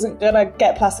because I wasn't going to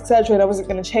get plastic surgery and I wasn't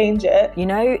going to change it. You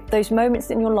know, those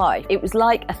moments in your life, it was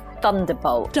like a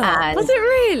thunderbolt. And was it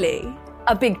really?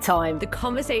 A big time. The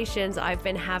conversations I've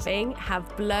been having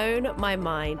have blown my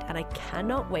mind, and I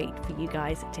cannot wait for you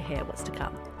guys to hear what's to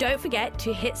come. Don't forget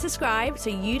to hit subscribe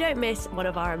so you don't miss one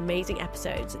of our amazing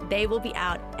episodes. They will be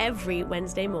out every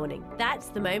Wednesday morning. That's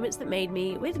The Moments That Made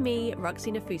Me with me,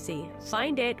 Roxy Nafousi.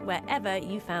 Find it wherever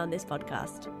you found this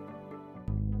podcast.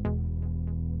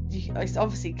 It's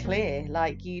obviously clear,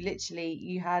 like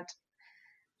you had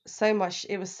so much,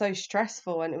 it was so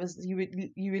stressful, and it was you were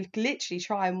literally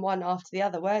trying one after the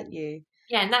other, weren't you?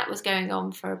 Yeah, and that was going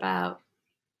on for about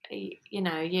a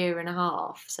year and a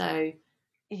half. So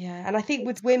yeah, and I think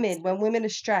with women, when women are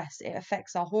stressed, it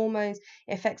affects our hormones,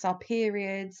 it affects our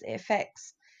periods, it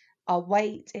affects our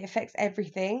weight, it affects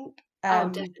everything.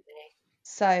 Definitely.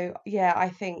 So yeah, I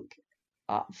think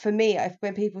for me,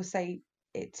 when people say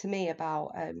it to me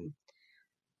about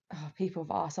people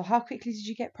have asked, how quickly did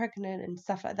you get pregnant and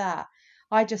stuff like that,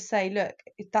 I just say, look,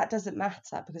 that doesn't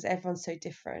matter because everyone's so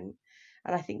different.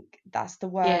 And I think that's the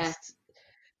worst.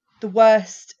 Yeah.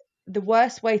 The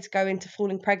worst way to go into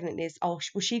falling pregnant is,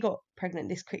 she got pregnant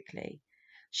this quickly.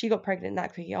 She got pregnant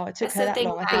that quickly. It took her that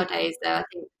long. Nowadays, though, I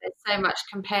think there's so much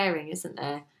comparing, isn't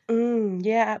there?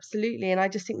 Yeah, absolutely. And I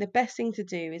just think the best thing to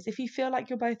do is, if you feel like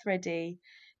you're both ready,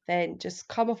 then just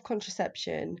come off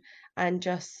contraception and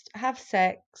just have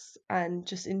sex and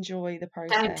just enjoy the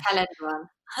process. Don't tell anyone.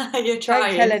 You're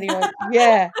trying. Don't tell anyone.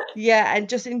 Yeah, and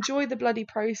just enjoy the bloody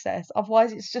process.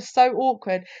 Otherwise, it's just so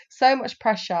awkward, so much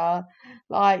pressure.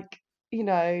 Like,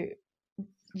 it's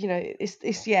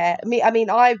yeah.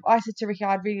 I said to Ricky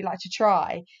I'd really like to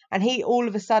try, and he all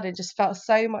of a sudden just felt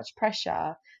so much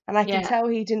pressure, and I can tell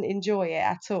he didn't enjoy it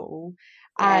at all.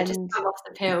 Yeah, and just come off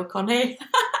the pill, Connie.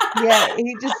 Yeah,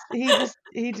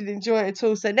 he didn't enjoy it at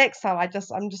all. So next time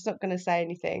I'm just not going to say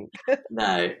anything.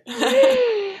 No.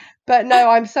 But no,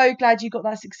 I'm so glad you got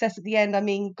that success at the end. I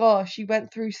mean, gosh, you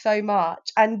went through so much.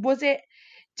 And was it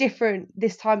different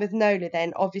this time with Nola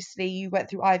then? Obviously, you went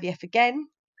through IVF again.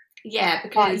 Yeah, But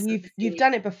because you've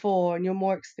done it before and you're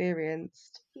more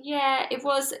experienced. Yeah,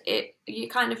 you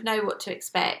kind of know what to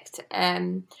expect.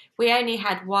 We only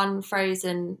had one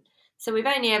frozen, so we've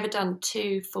only ever done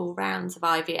 2 full rounds of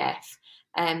IVF,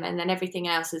 and then everything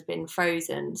else has been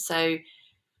frozen. So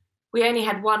we only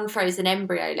had one frozen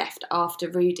embryo left after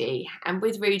Rudy, and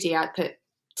with Rudy I put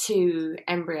 2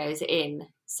 embryos in,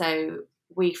 so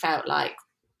we felt like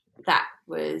that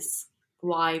was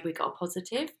why we got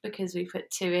positive, because we put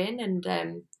 2 in,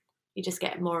 and you just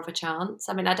get more of a chance.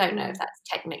 I mean, I don't know if that's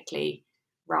technically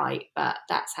right, but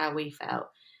that's how we felt.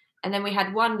 And then we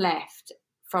had 1 left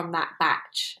from that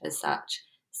batch as such.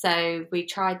 So we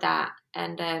tried that,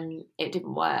 and it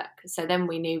didn't work. So then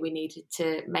we knew we needed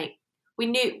to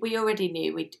we already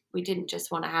knew we didn't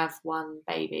just want to have 1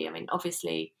 baby. I mean,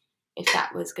 obviously, if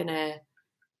that was going to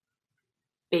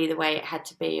be the way it had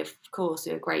to be, of course,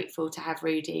 we were grateful to have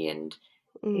Rudy, and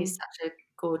he's such a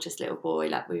gorgeous little boy.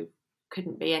 Like, we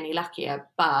couldn't be any luckier,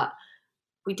 but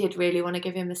we did really want to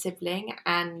give him a sibling.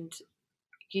 And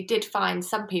you did find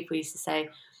some people used to say,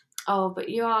 oh, but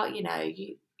you are,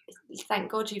 you thank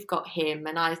God you've got him.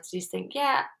 And I just think,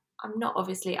 yeah, I'm not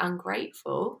obviously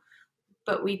ungrateful,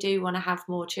 but we do want to have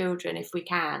more children if we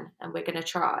can, and we're going to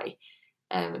try.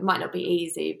 It might not be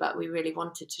easy, but we really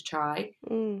wanted to try.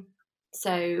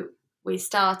 So we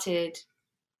started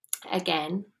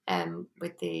again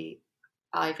with the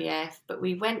IVF, but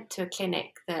we went to a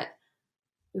clinic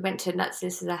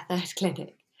this is our 3rd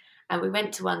clinic, and we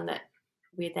went to one that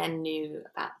we then knew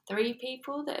about 3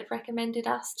 people that had recommended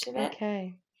us to it.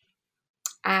 Okay.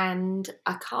 And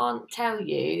I can't tell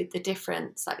you the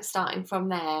difference, like starting from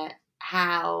there,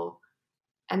 how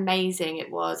amazing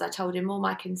it was. I told him all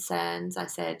my concerns. I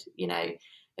said,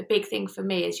 a big thing for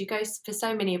me is you go for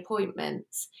so many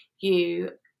appointments,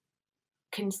 you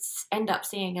can end up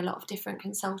seeing a lot of different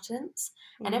consultants,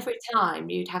 and every time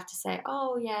you'd have to say,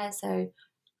 oh yeah, so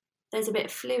there's a bit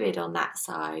of fluid on that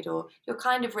side, or you're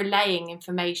kind of relaying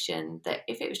information that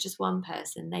if it was just one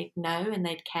person, they'd know and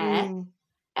they'd care.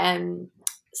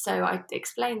 So I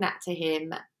explained that to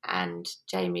him, and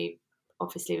Jamie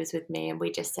obviously was with me, and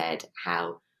we just said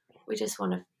how we just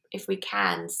want to, if we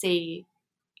can, see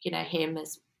him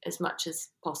as much as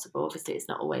possible. Obviously it's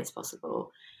not always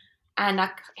possible. And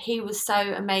he was so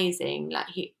amazing. Like,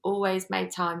 he always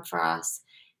made time for us.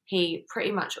 He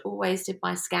pretty much always did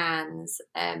my scans,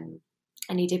 and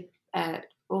he did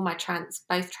all my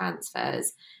both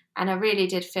transfers. And I really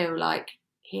did feel like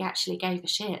he actually gave a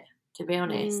shit, to be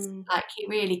honest. Like, he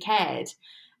really cared,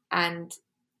 and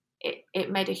it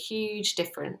made a huge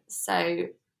difference. So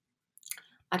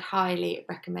I'd highly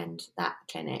recommend that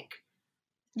clinic.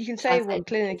 You can say what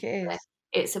clinic it is.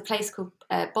 It's a place called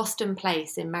Boston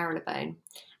Place in Marylebone.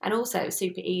 And also it's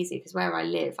super easy because where I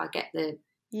live, I get the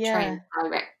train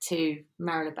direct to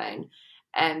Marylebone,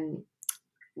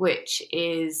 which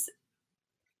is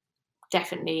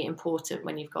definitely important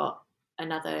when you've got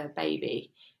another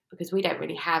baby, because we don't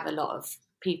really have a lot of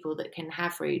people that can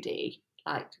have Rudy,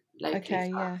 like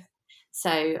locally.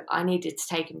 So I needed to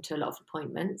take him to a lot of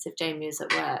appointments if Jamie was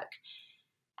at work.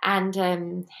 And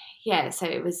so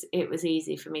it was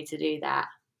easy for me to do that.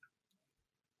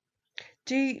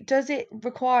 Does it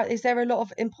require? Is there a lot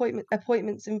of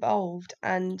appointments involved?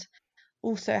 And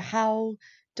also, how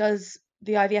does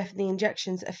the IVF and the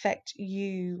injections affect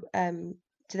you?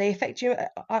 Do they affect you?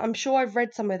 I'm sure I've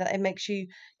read somewhere that it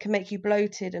can make you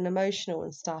bloated and emotional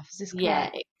and stuff. Is this correct? Yeah,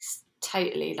 it's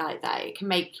totally like that. It can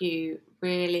make you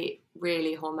really,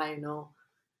 really hormonal.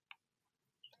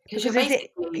 Because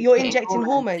you're injecting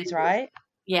hormones, right?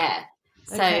 Yeah.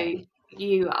 So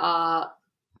you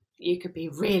could be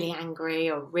really angry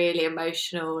or really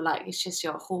emotional. Like, it's just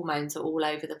your hormones are all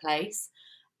over the place.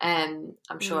 I'm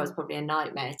sure it was probably a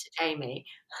nightmare to Jamie,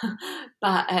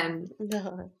 but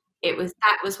no.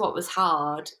 That was what was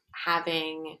hard,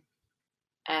 having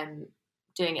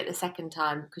doing it the second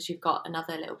time, because you've got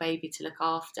another little baby to look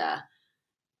after.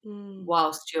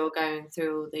 Whilst you're going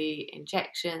through all the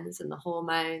injections and the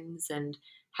hormones and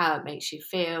how it makes you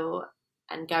feel,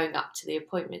 and going up to the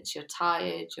appointments, you're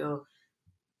tired, you're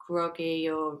groggy,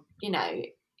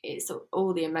 it's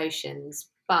all the emotions,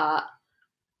 but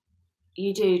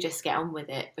you do just get on with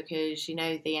it because you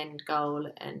know the end goal,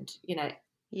 and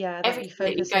everything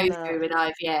that you go through with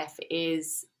IVF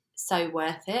is so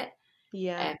worth it.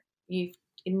 You've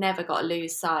never got to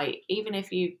lose sight, even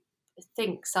if you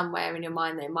think somewhere in your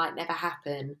mind that it might never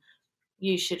happen,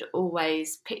 you should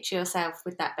always picture yourself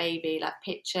with that baby, like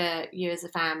picture you as a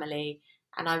family.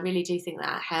 And I really do think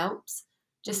that helps,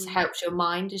 just helps your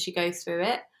mind as you go through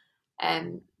it.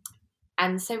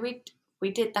 And so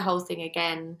we did the whole thing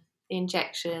again, the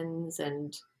injections,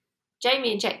 and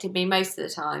Jamie injected me most of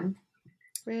the time.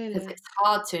 Really? Because it's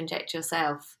hard to inject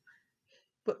yourself.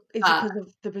 But is it because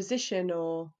of the position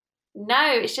or?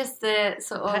 No, it's just the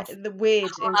sort of the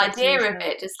weird idea of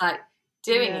it, just like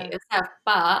doing it yourself.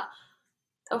 But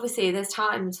obviously there's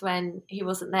times when he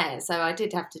wasn't there, so I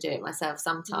did have to do it myself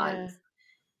sometimes.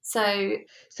 So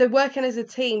working as a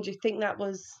team, do you think that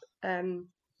was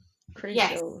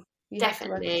crucial? Yes,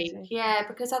 definitely. Yeah,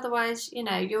 because otherwise,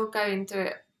 you're going through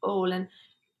it all, and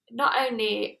not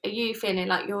only are you feeling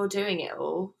like you're doing it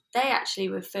all, they actually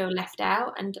would feel left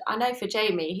out. And I know for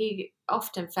Jamie, he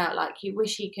often felt like he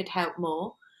wish he could help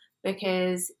more,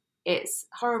 because it's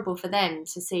horrible for them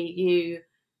to see you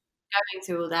going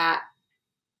through all that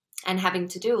and having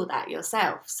to do all that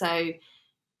yourself. So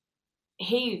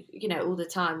he, all the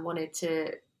time wanted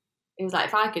to, he was like,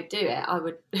 if I could do it,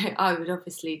 I would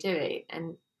obviously do it.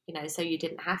 And, so you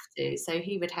didn't have to. So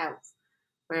he would help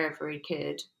wherever he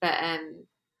could. But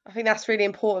I think that's really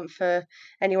important for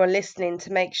anyone listening,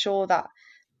 to make sure that,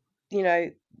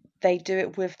 they do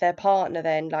it with their partner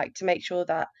then, like to make sure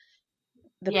that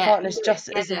the partner's just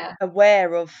as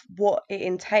aware of what it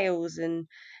entails and,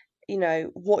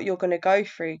 what you're going to go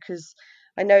through. Because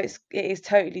I know it is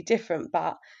totally different,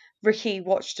 but Ricky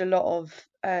watched a lot of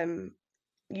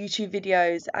YouTube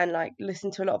videos and like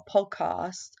listened to a lot of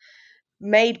podcasts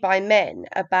made by men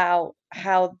about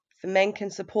how the men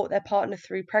can support their partner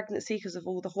through pregnancy because of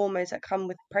all the hormones that come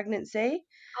with pregnancy.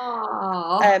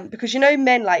 Because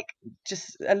men, like,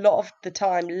 just a lot of the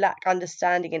time lack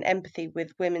understanding and empathy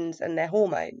with women's and their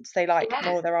hormones. They like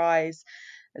roll their eyes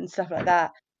and stuff like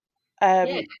that.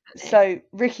 So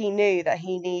Ricky knew that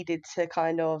he needed to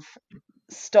kind of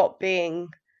stop being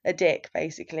a dick,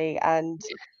 basically, and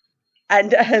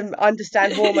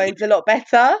understand hormones a lot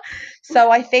better.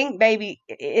 So I think maybe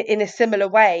in a similar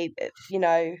way,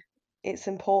 it's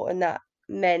important that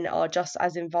men are just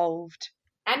as involved.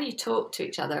 And you talk to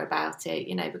each other about it,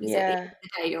 because at the end of the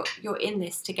day, you're in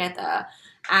this together.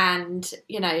 And,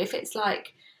 if it's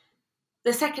like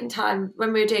the second time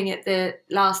when we were doing it the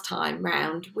last time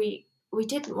round, we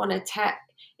didn't want to tell.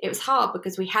 It was hard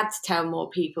because we had to tell more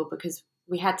people, because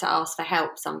we had to ask for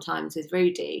help sometimes with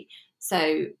Rudy.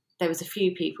 So there was a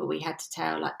few people we had to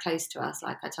tell, like close to us.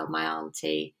 Like I told my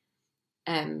auntie,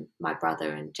 my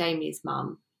brother and Jamie's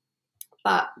mum.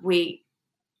 But we,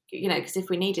 because if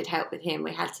we needed help with him,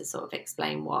 we had to sort of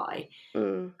explain why.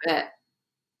 But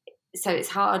so it's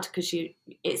hard because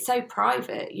it's so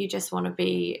private. You just want to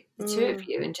be the two of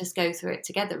you and just go through it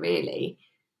together, really.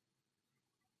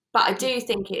 But I do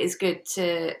think it is good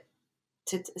to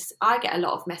I get a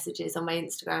lot of messages on my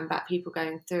Instagram about people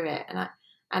going through it,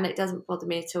 and it doesn't bother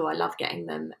me at all. I love getting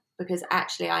them, because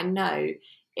actually I know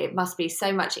it must be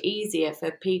so much easier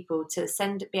for people to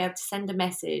be able to send a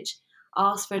message,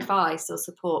 ask for advice or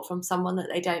support from someone that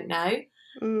they don't know.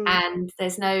 And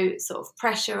there's no sort of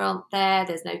pressure on there.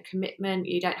 There's no commitment.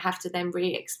 You don't have to then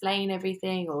re-explain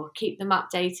everything or keep them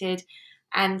updated.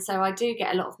 And so I do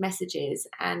get a lot of messages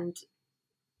and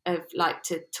of like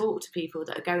to talk to people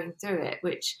that are going through it,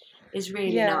 which is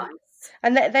really nice.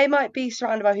 And they might be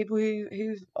surrounded by people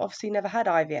who've obviously never had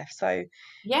IVF. So,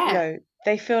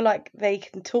 they feel like they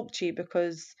can talk to you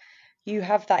because you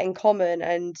have that in common,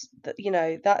 and,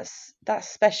 that's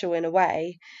special in a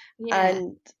way.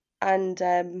 And and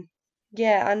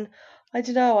I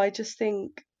don't know, I just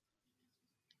think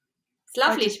it's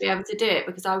lovely to be able to do it,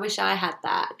 because I wish I had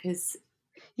that, because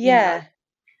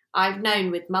I've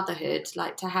known with motherhood,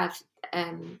 like to have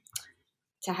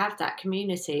that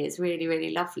community is really,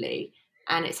 really lovely,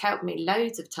 and it's helped me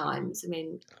loads of times. I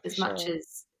mean, as much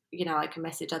as I can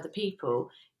message other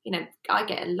people, I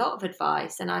get a lot of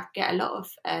advice, and I get a lot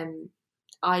of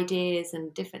ideas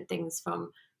and different things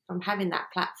from having that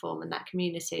platform, and that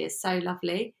community is so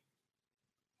lovely.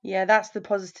 Yeah, that's the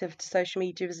positive to social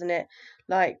media, isn't it?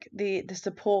 Like the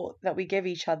support that we give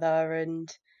each other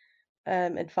and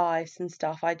advice and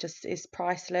stuff, it's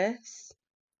priceless.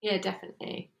 Yeah,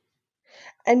 definitely.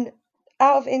 And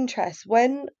out of interest,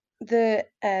 when the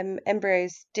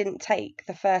embryos didn't take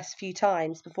the first few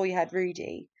times before you had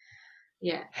Rudy,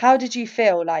 how did you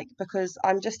feel? Like, because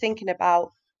I'm just thinking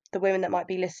about the women that might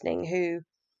be listening who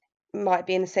might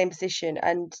be in the same position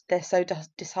and they're so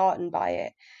disheartened by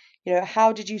it.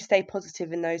 How did you stay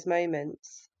positive in those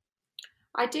moments?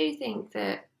 I do think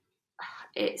that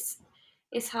it's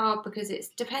hard because it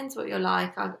depends what you're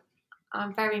like.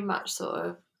 I'm very much sort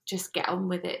of just get on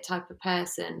with it type of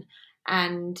person,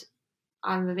 and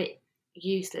I'm a bit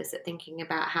useless at thinking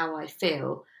about how I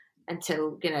feel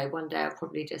until, you know, one day I'll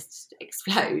probably just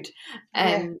explode.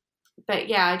 But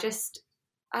yeah, I just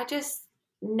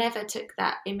never took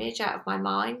that image out of my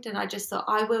mind, and I just thought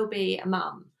I will be a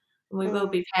mum and we will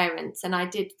be parents. And I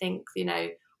did think, you know,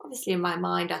 obviously in my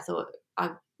mind I thought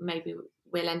I maybe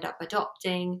we'll end up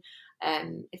adopting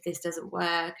if this doesn't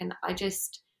work, and I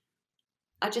just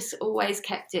always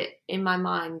kept it in my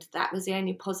mind. That was the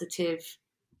only positive,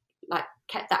 like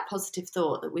kept that positive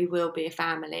thought that we will be a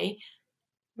family.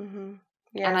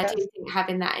 Yeah, and I do think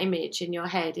having that image in your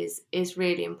head is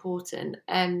really important.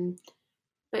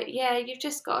 But yeah, you've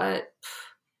just got to,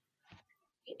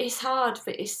 it's hard,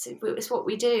 but it's what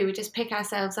we do. We just pick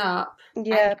ourselves up.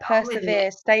 Yeah,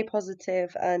 persevere, stay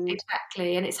positive. And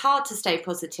exactly. And it's hard to stay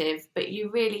positive, but you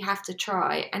really have to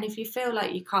try. And if you feel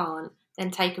like you can't,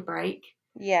 then take a break.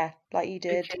 Yeah, like you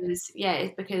did.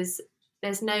 Because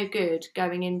there's no good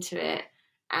going into it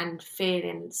and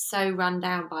feeling so run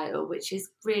down by it all, which is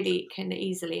really can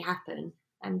easily happen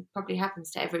and probably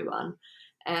happens to everyone.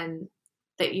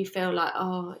 That you feel like,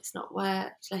 oh, it's not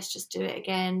worked, let's just do it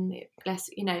again.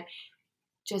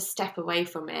 Just step away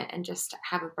from it and just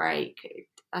have a break.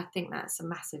 I think that's a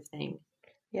massive thing.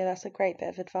 Yeah, that's a great bit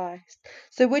of advice.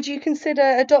 So would you consider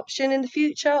adoption in the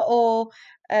future, or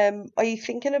are you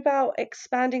thinking about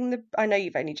expanding I know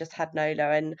you've only just had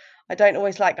Nola, and I don't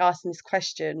always like asking this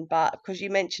question, but because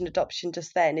you mentioned adoption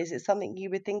just then, is it something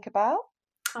you would think about?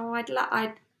 Oh, I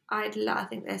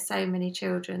think there's so many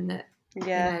children that you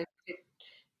know, could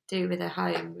do with a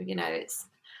home. You know,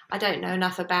 I don't know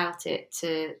enough about it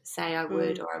to say I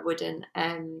would or I wouldn't.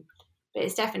 But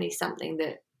it's definitely something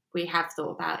that we have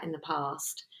thought about in the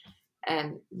past.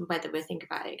 Whether we'll think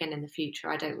about it again in the future,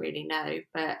 I don't really know.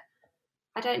 But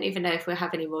I don't even know if we'll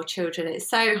have any more children. It's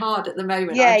so hard at the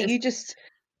moment. Yeah,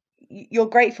 you're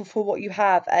grateful for what you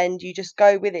have and you just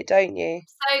go with it, don't you?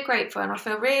 So grateful, and I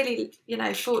feel really,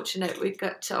 fortunate we've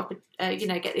got to,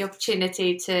 get the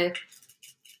opportunity to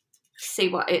see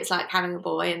what it's like having a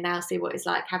boy and now see what it's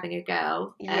like having a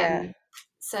girl.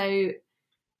 So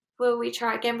will we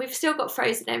try again? We've still got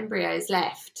frozen embryos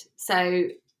left. So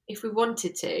if we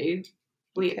wanted to,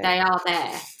 they are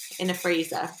there in a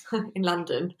freezer in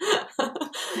London.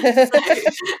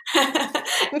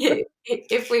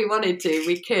 If we wanted to,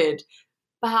 we could.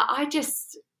 But I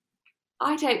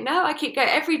don't know. I keep going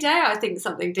every day. I think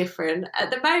something different.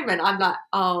 At the moment, I'm like,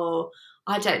 oh,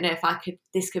 I don't know if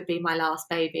this could be my last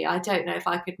baby. I don't know if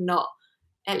I could not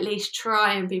at least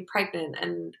try and be pregnant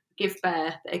and give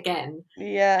birth again.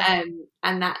 Yeah.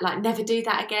 And that, like, never do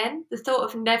that again. The thought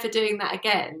of never doing that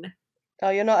again. Oh,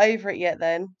 you're not over it yet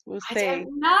then? We'll see. I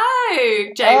don't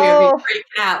know. Jamie will be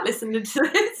freaking out listening to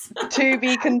this. To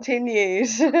be continued.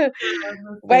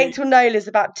 Wait till Nola's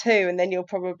about 2 and then you'll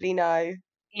probably know.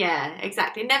 Yeah,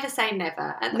 exactly. Never say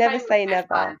never. Never say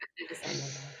never.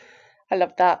 I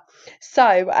love that.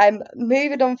 So,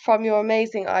 moving on from your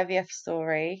amazing IVF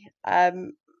story,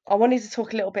 I wanted to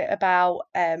talk a little bit about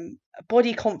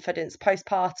body confidence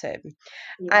postpartum.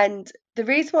 Yeah. And the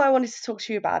reason why I wanted to talk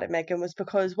to you about it, Megan, was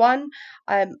because one,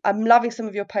 I'm loving some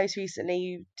of your posts recently.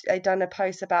 You've done a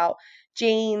post about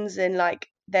jeans and like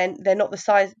they're not the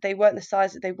size, they weren't the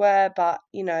size that they were, but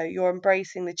you're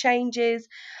embracing the changes.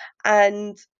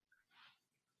 And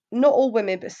not all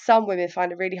women, but some women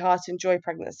find it really hard to enjoy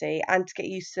pregnancy and to get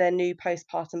used to their new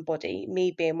postpartum body,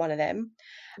 me being one of them.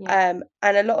 Yeah.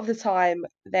 And a lot of the time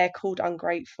they're called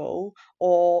ungrateful,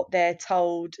 or they're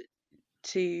told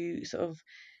to sort of,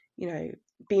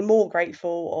 be more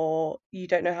grateful, or you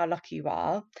don't know how lucky you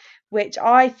are, which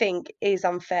I think is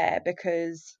unfair,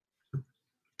 because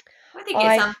I think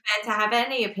it's unfair to have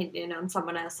any opinion on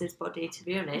someone else's body, to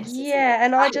be honest. Yeah,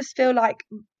 and I just feel like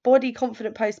body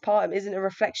confident postpartum isn't a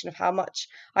reflection of how much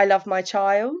I love my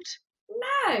child.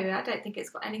 No, I don't think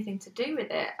it's got anything to do with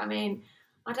it. I mean,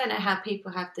 I don't know how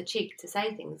people have the cheek to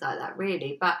say things like that,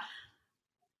 really, but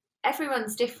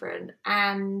everyone's different.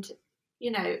 And,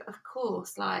 of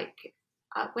course, like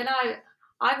when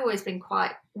I've always been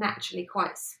naturally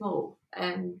quite small.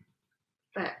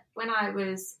 But when I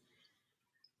was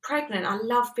pregnant, I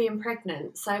loved being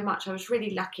pregnant so much. I was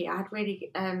really lucky. I had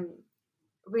really,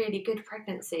 really good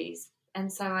pregnancies.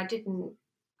 And so I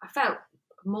felt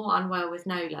more unwell with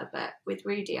Nola, but with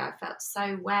Rudy, I felt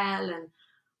so well. And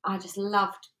I just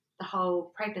loved the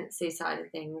whole pregnancy side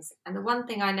of things. And the one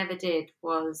thing I never did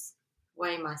was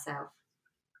weigh myself.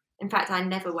 In fact, I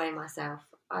never weigh myself.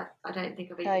 I don't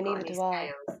think I've even got any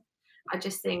scales. I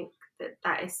just think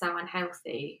that is so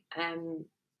unhealthy,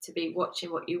 to be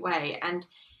watching what you weigh. And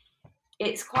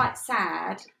it's quite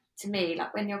sad to me,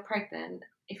 like when you're pregnant,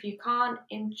 if you can't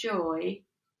enjoy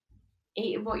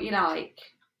eating what you like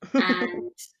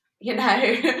and, you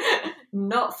know,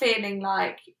 not feeling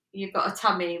like you've got a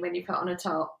tummy when you put on a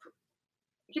top,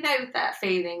 you know, that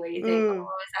feeling where you think, oh,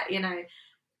 is that, you know,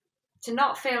 to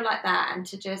not feel like that and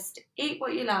to just eat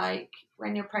what you like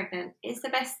when you're pregnant is the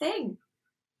best thing.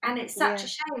 And it's such a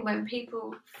shame when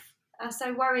people are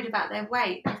so worried about their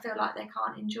weight, they feel like they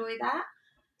can't enjoy that.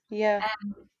 Yeah.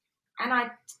 And I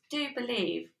do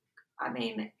believe, I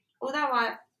mean, although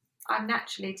I'm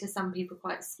naturally to some people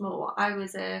quite small, I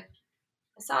was a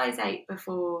size 8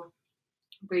 before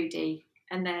Rudy,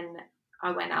 and then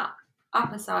I went up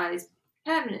a size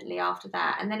permanently after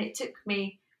that. And then it took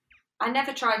me, I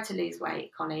never tried to lose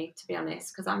weight, Connie, to be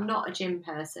honest, because I'm not a gym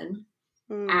person,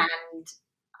 and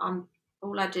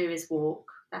all I do is walk.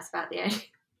 That's about the only.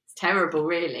 It's terrible,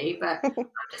 really, but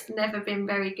I've just never been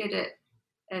very good at.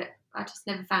 I just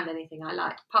never found anything I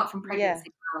liked apart from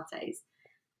pregnancy Pilates,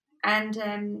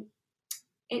 and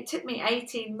it took me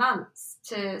 18 months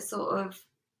to sort of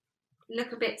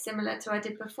look a bit similar to what I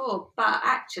did before, but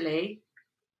actually,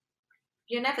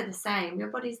 you're never the same. Your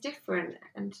body's different,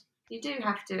 and you do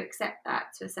have to accept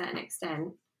that to a certain extent.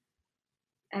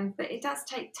 But it does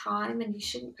take time, and you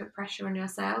shouldn't put pressure on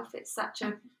yourself. It's such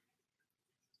a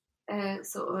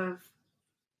sort of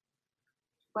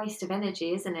waste of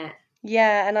energy, isn't it?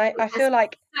 Yeah, and I feel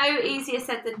like so easier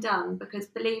said than done, because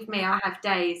believe me, I have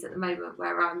days at the moment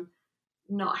where I'm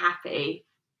not happy,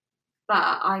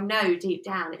 but I know deep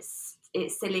down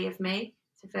it's silly of me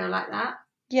to feel like that.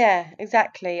 Yeah,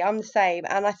 exactly. I'm the same,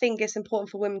 and I think it's important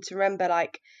for women to remember,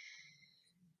 like,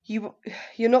 you're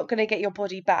not going to get your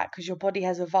body back because your body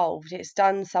has evolved. It's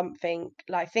done something.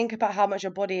 Like, think about how much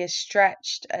your body is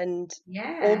stretched, and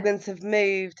organs have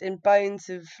moved, and bones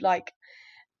have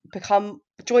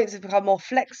joints have become more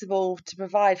flexible to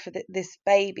provide for this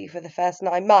baby for the first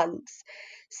 9 months.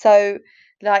 So,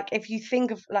 like, if you think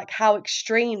of like how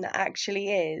extreme that actually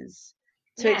is,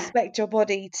 to expect your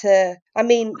body to, I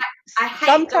mean, I hate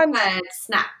sometimes the word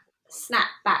snap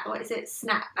back. What is it?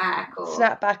 Snap back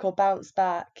or bounce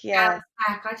back. Yeah. Bounce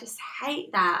back. I just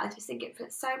hate that. I just think it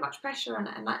puts so much pressure on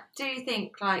it. And I do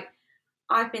think, like,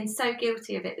 I've been so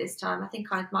guilty of it this time. I think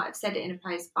I might have said it in a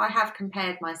post. I have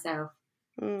compared myself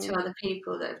to other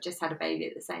people that have just had a baby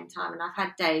at the same time, and I've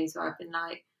had days where I've been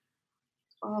like,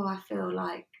 oh, I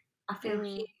feel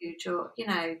huge, or, you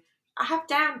know, I have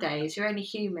down days. You're only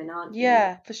human, aren't you?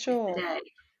 Yeah, for sure.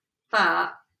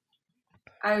 But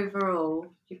overall,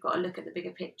 you've got to look at the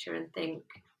bigger picture and think,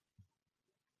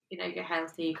 you know, you're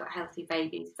healthy, you've got healthy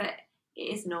babies, but it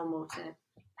is normal to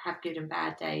have good and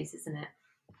bad days, isn't it?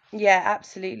 Yeah,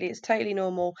 absolutely. It's totally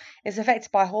normal. It's affected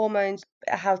by hormones,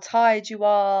 how tired you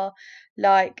are,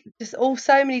 like, just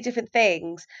so many different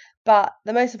things. But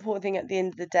the most important thing at the end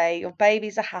of the day, your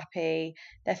babies are happy,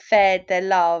 they're fed, they're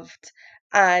loved,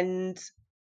 and,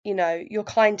 you know, you're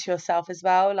kind to yourself as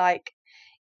well. Like,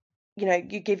 you know,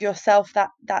 you give yourself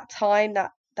that time,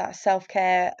 that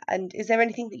self-care. And is there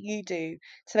anything that you do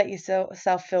to make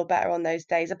yourself feel better on those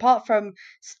days, apart from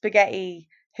spaghetti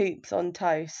hoops on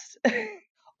toast?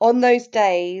 On those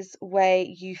days where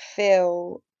you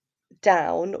feel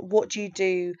down, what do you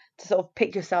do to sort of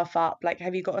pick yourself up? Like,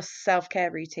 have you got a self-care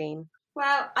routine?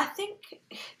 Well, I think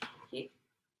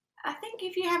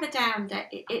if you have a down day,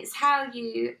 it's how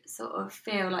you sort of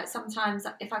feel. Like, sometimes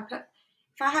if I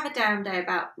have a down day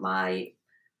about my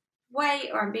weight,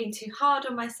 or I'm being too hard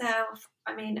on myself,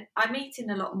 I mean, I'm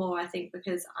eating a lot more, I think,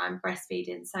 because I'm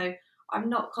breastfeeding, so I'm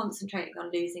not concentrating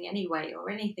on losing any weight or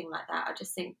anything like that. I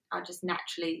just think I just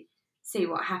naturally see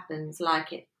what happens,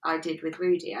 like I did with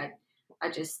Rudy. I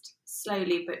just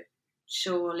slowly but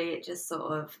surely, it just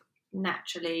sort of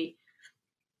naturally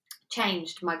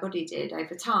changed. My body did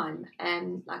over time,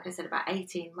 and like I said, about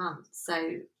 18 months.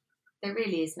 So there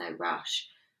really is no rush.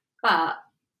 But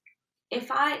if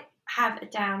I have a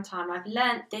downtime, I've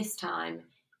learnt this time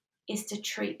is to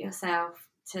treat yourself,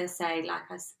 to say, like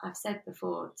I've said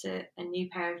before, to a new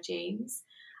pair of jeans.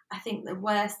 I think the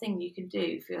worst thing you can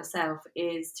do for yourself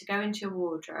is to go into your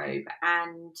wardrobe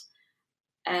and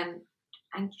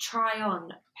try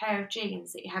on a pair of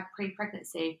jeans that you had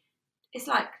pre-pregnancy. It's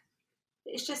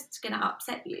just going to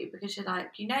upset you, because you're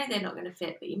like, you know, they're not going to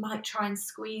fit, but you might try and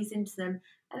squeeze into them,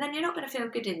 and then you're not going to feel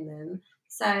good in them.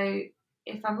 So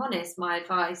if I'm honest, my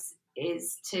advice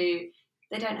is they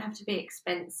don't have to be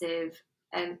expensive.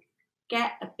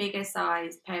 Get a bigger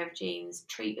size pair of jeans.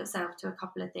 Treat yourself to a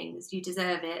couple of things. You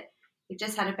deserve it. You've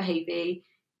just had a baby.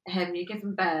 You've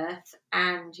given birth,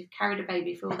 and you've carried a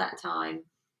baby for all that time.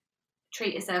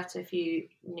 Treat yourself to a few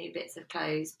new bits of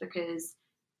clothes, because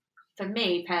for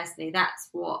me personally, that's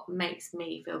what makes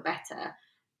me feel better,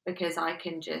 because I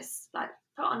can just like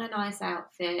put on a nice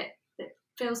outfit that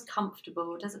feels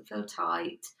comfortable, doesn't feel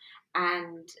tight,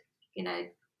 and, you know,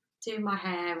 do my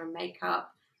hair and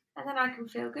makeup, and then I can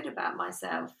feel good about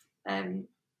myself.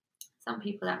 Some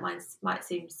people that might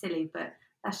seem silly, but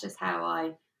that's just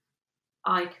how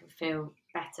I can feel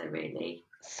better, really.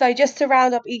 So just to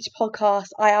round up each podcast,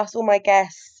 I asked all my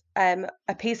guests a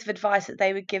piece of advice that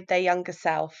they would give their younger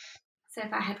self. So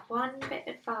if I had one bit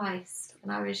of advice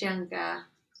when I was younger,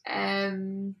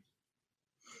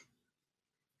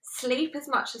 sleep as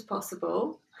much as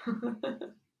possible.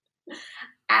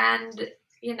 And,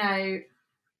 you know,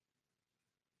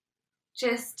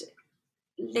 just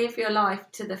live your life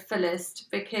to the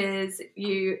fullest, because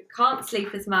you can't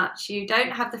sleep as much. You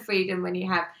don't have the freedom when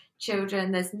you have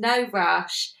children. There's no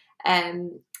rush,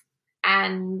 and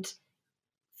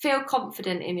feel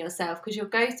confident in yourself, because you'll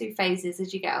go through phases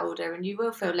as you get older and you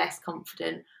will feel less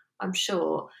confident, I'm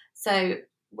sure. So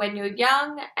when you're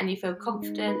young and you feel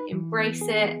confident, embrace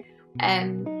it,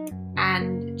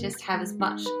 and just have as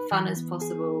much fun as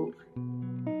possible.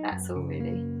 That's all,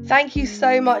 really. Thank you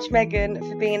so much, Megan,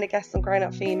 for being a guest on Grown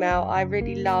Up Female. I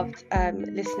really loved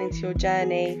listening to your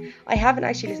journey. I haven't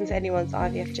actually listened to anyone's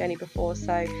IVF journey before,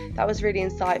 so that was really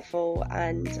insightful,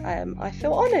 and I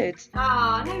feel honoured.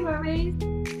 No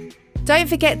worries. Don't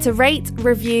forget to rate,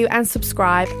 review and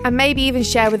subscribe, and maybe even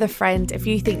share with a friend if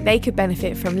you think they could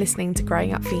benefit from listening to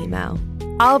Growing Up Female.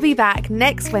 I'll be back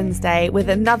next Wednesday with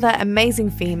another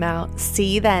amazing female.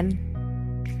 See you then.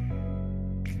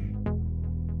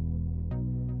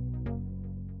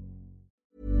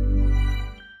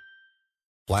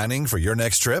 Planning for your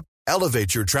next trip?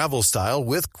 Elevate your travel style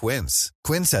with Quince.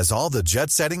 Quince has all the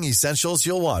jet-setting essentials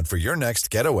you'll want for your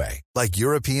next getaway, like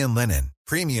European linen,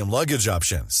 premium luggage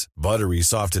options, buttery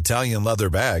soft Italian leather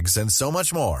bags, and so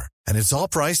much more. And it's all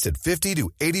priced at 50 to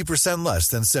 80% less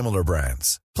than similar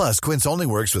brands. Plus, Quince only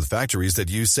works with factories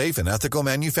that use safe and ethical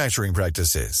manufacturing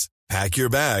practices. Pack your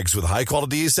bags with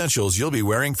high-quality essentials you'll be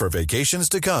wearing for vacations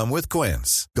to come with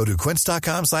Quince. Go to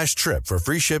quince.com/trip for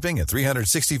free shipping and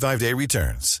 365-day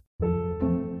returns.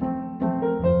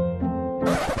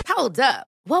 Hold up.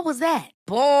 What was that?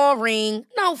 Boring.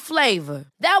 No flavor.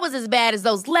 That was as bad as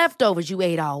those leftovers you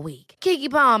ate all week.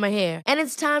 Keke Palmer here. And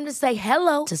it's time to say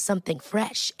hello to something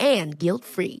fresh and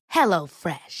guilt-free. Hello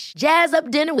Fresh. Jazz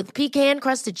up dinner with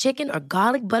pecan-crusted chicken or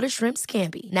garlic butter shrimp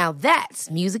scampi. Now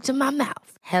that's music to my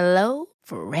mouth. Hello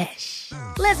Fresh.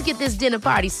 Let's get this dinner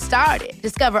party started.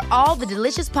 Discover all the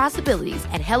delicious possibilities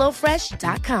at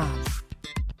HelloFresh.com.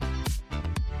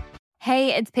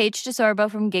 Hey, it's Paige DeSorbo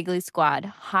from Giggly Squad.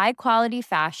 High quality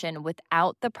fashion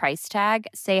without the price tag.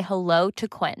 Say hello to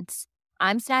Quince.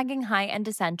 I'm snagging high-end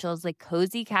essentials like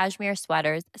cozy cashmere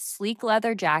sweaters, sleek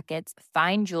leather jackets,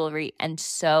 fine jewelry, and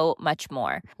so much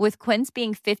more. With Quince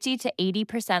being 50 to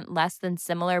 80% less than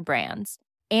similar brands.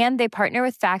 And they partner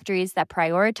with factories that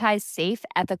prioritize safe,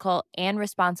 ethical, and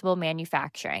responsible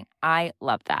manufacturing. I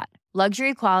love that.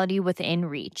 Luxury quality within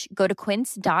reach. Go to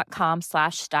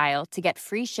quince.com/style to get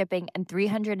free shipping and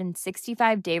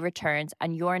 365-day returns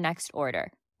on your next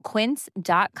order.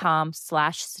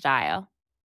 Quince.com/style.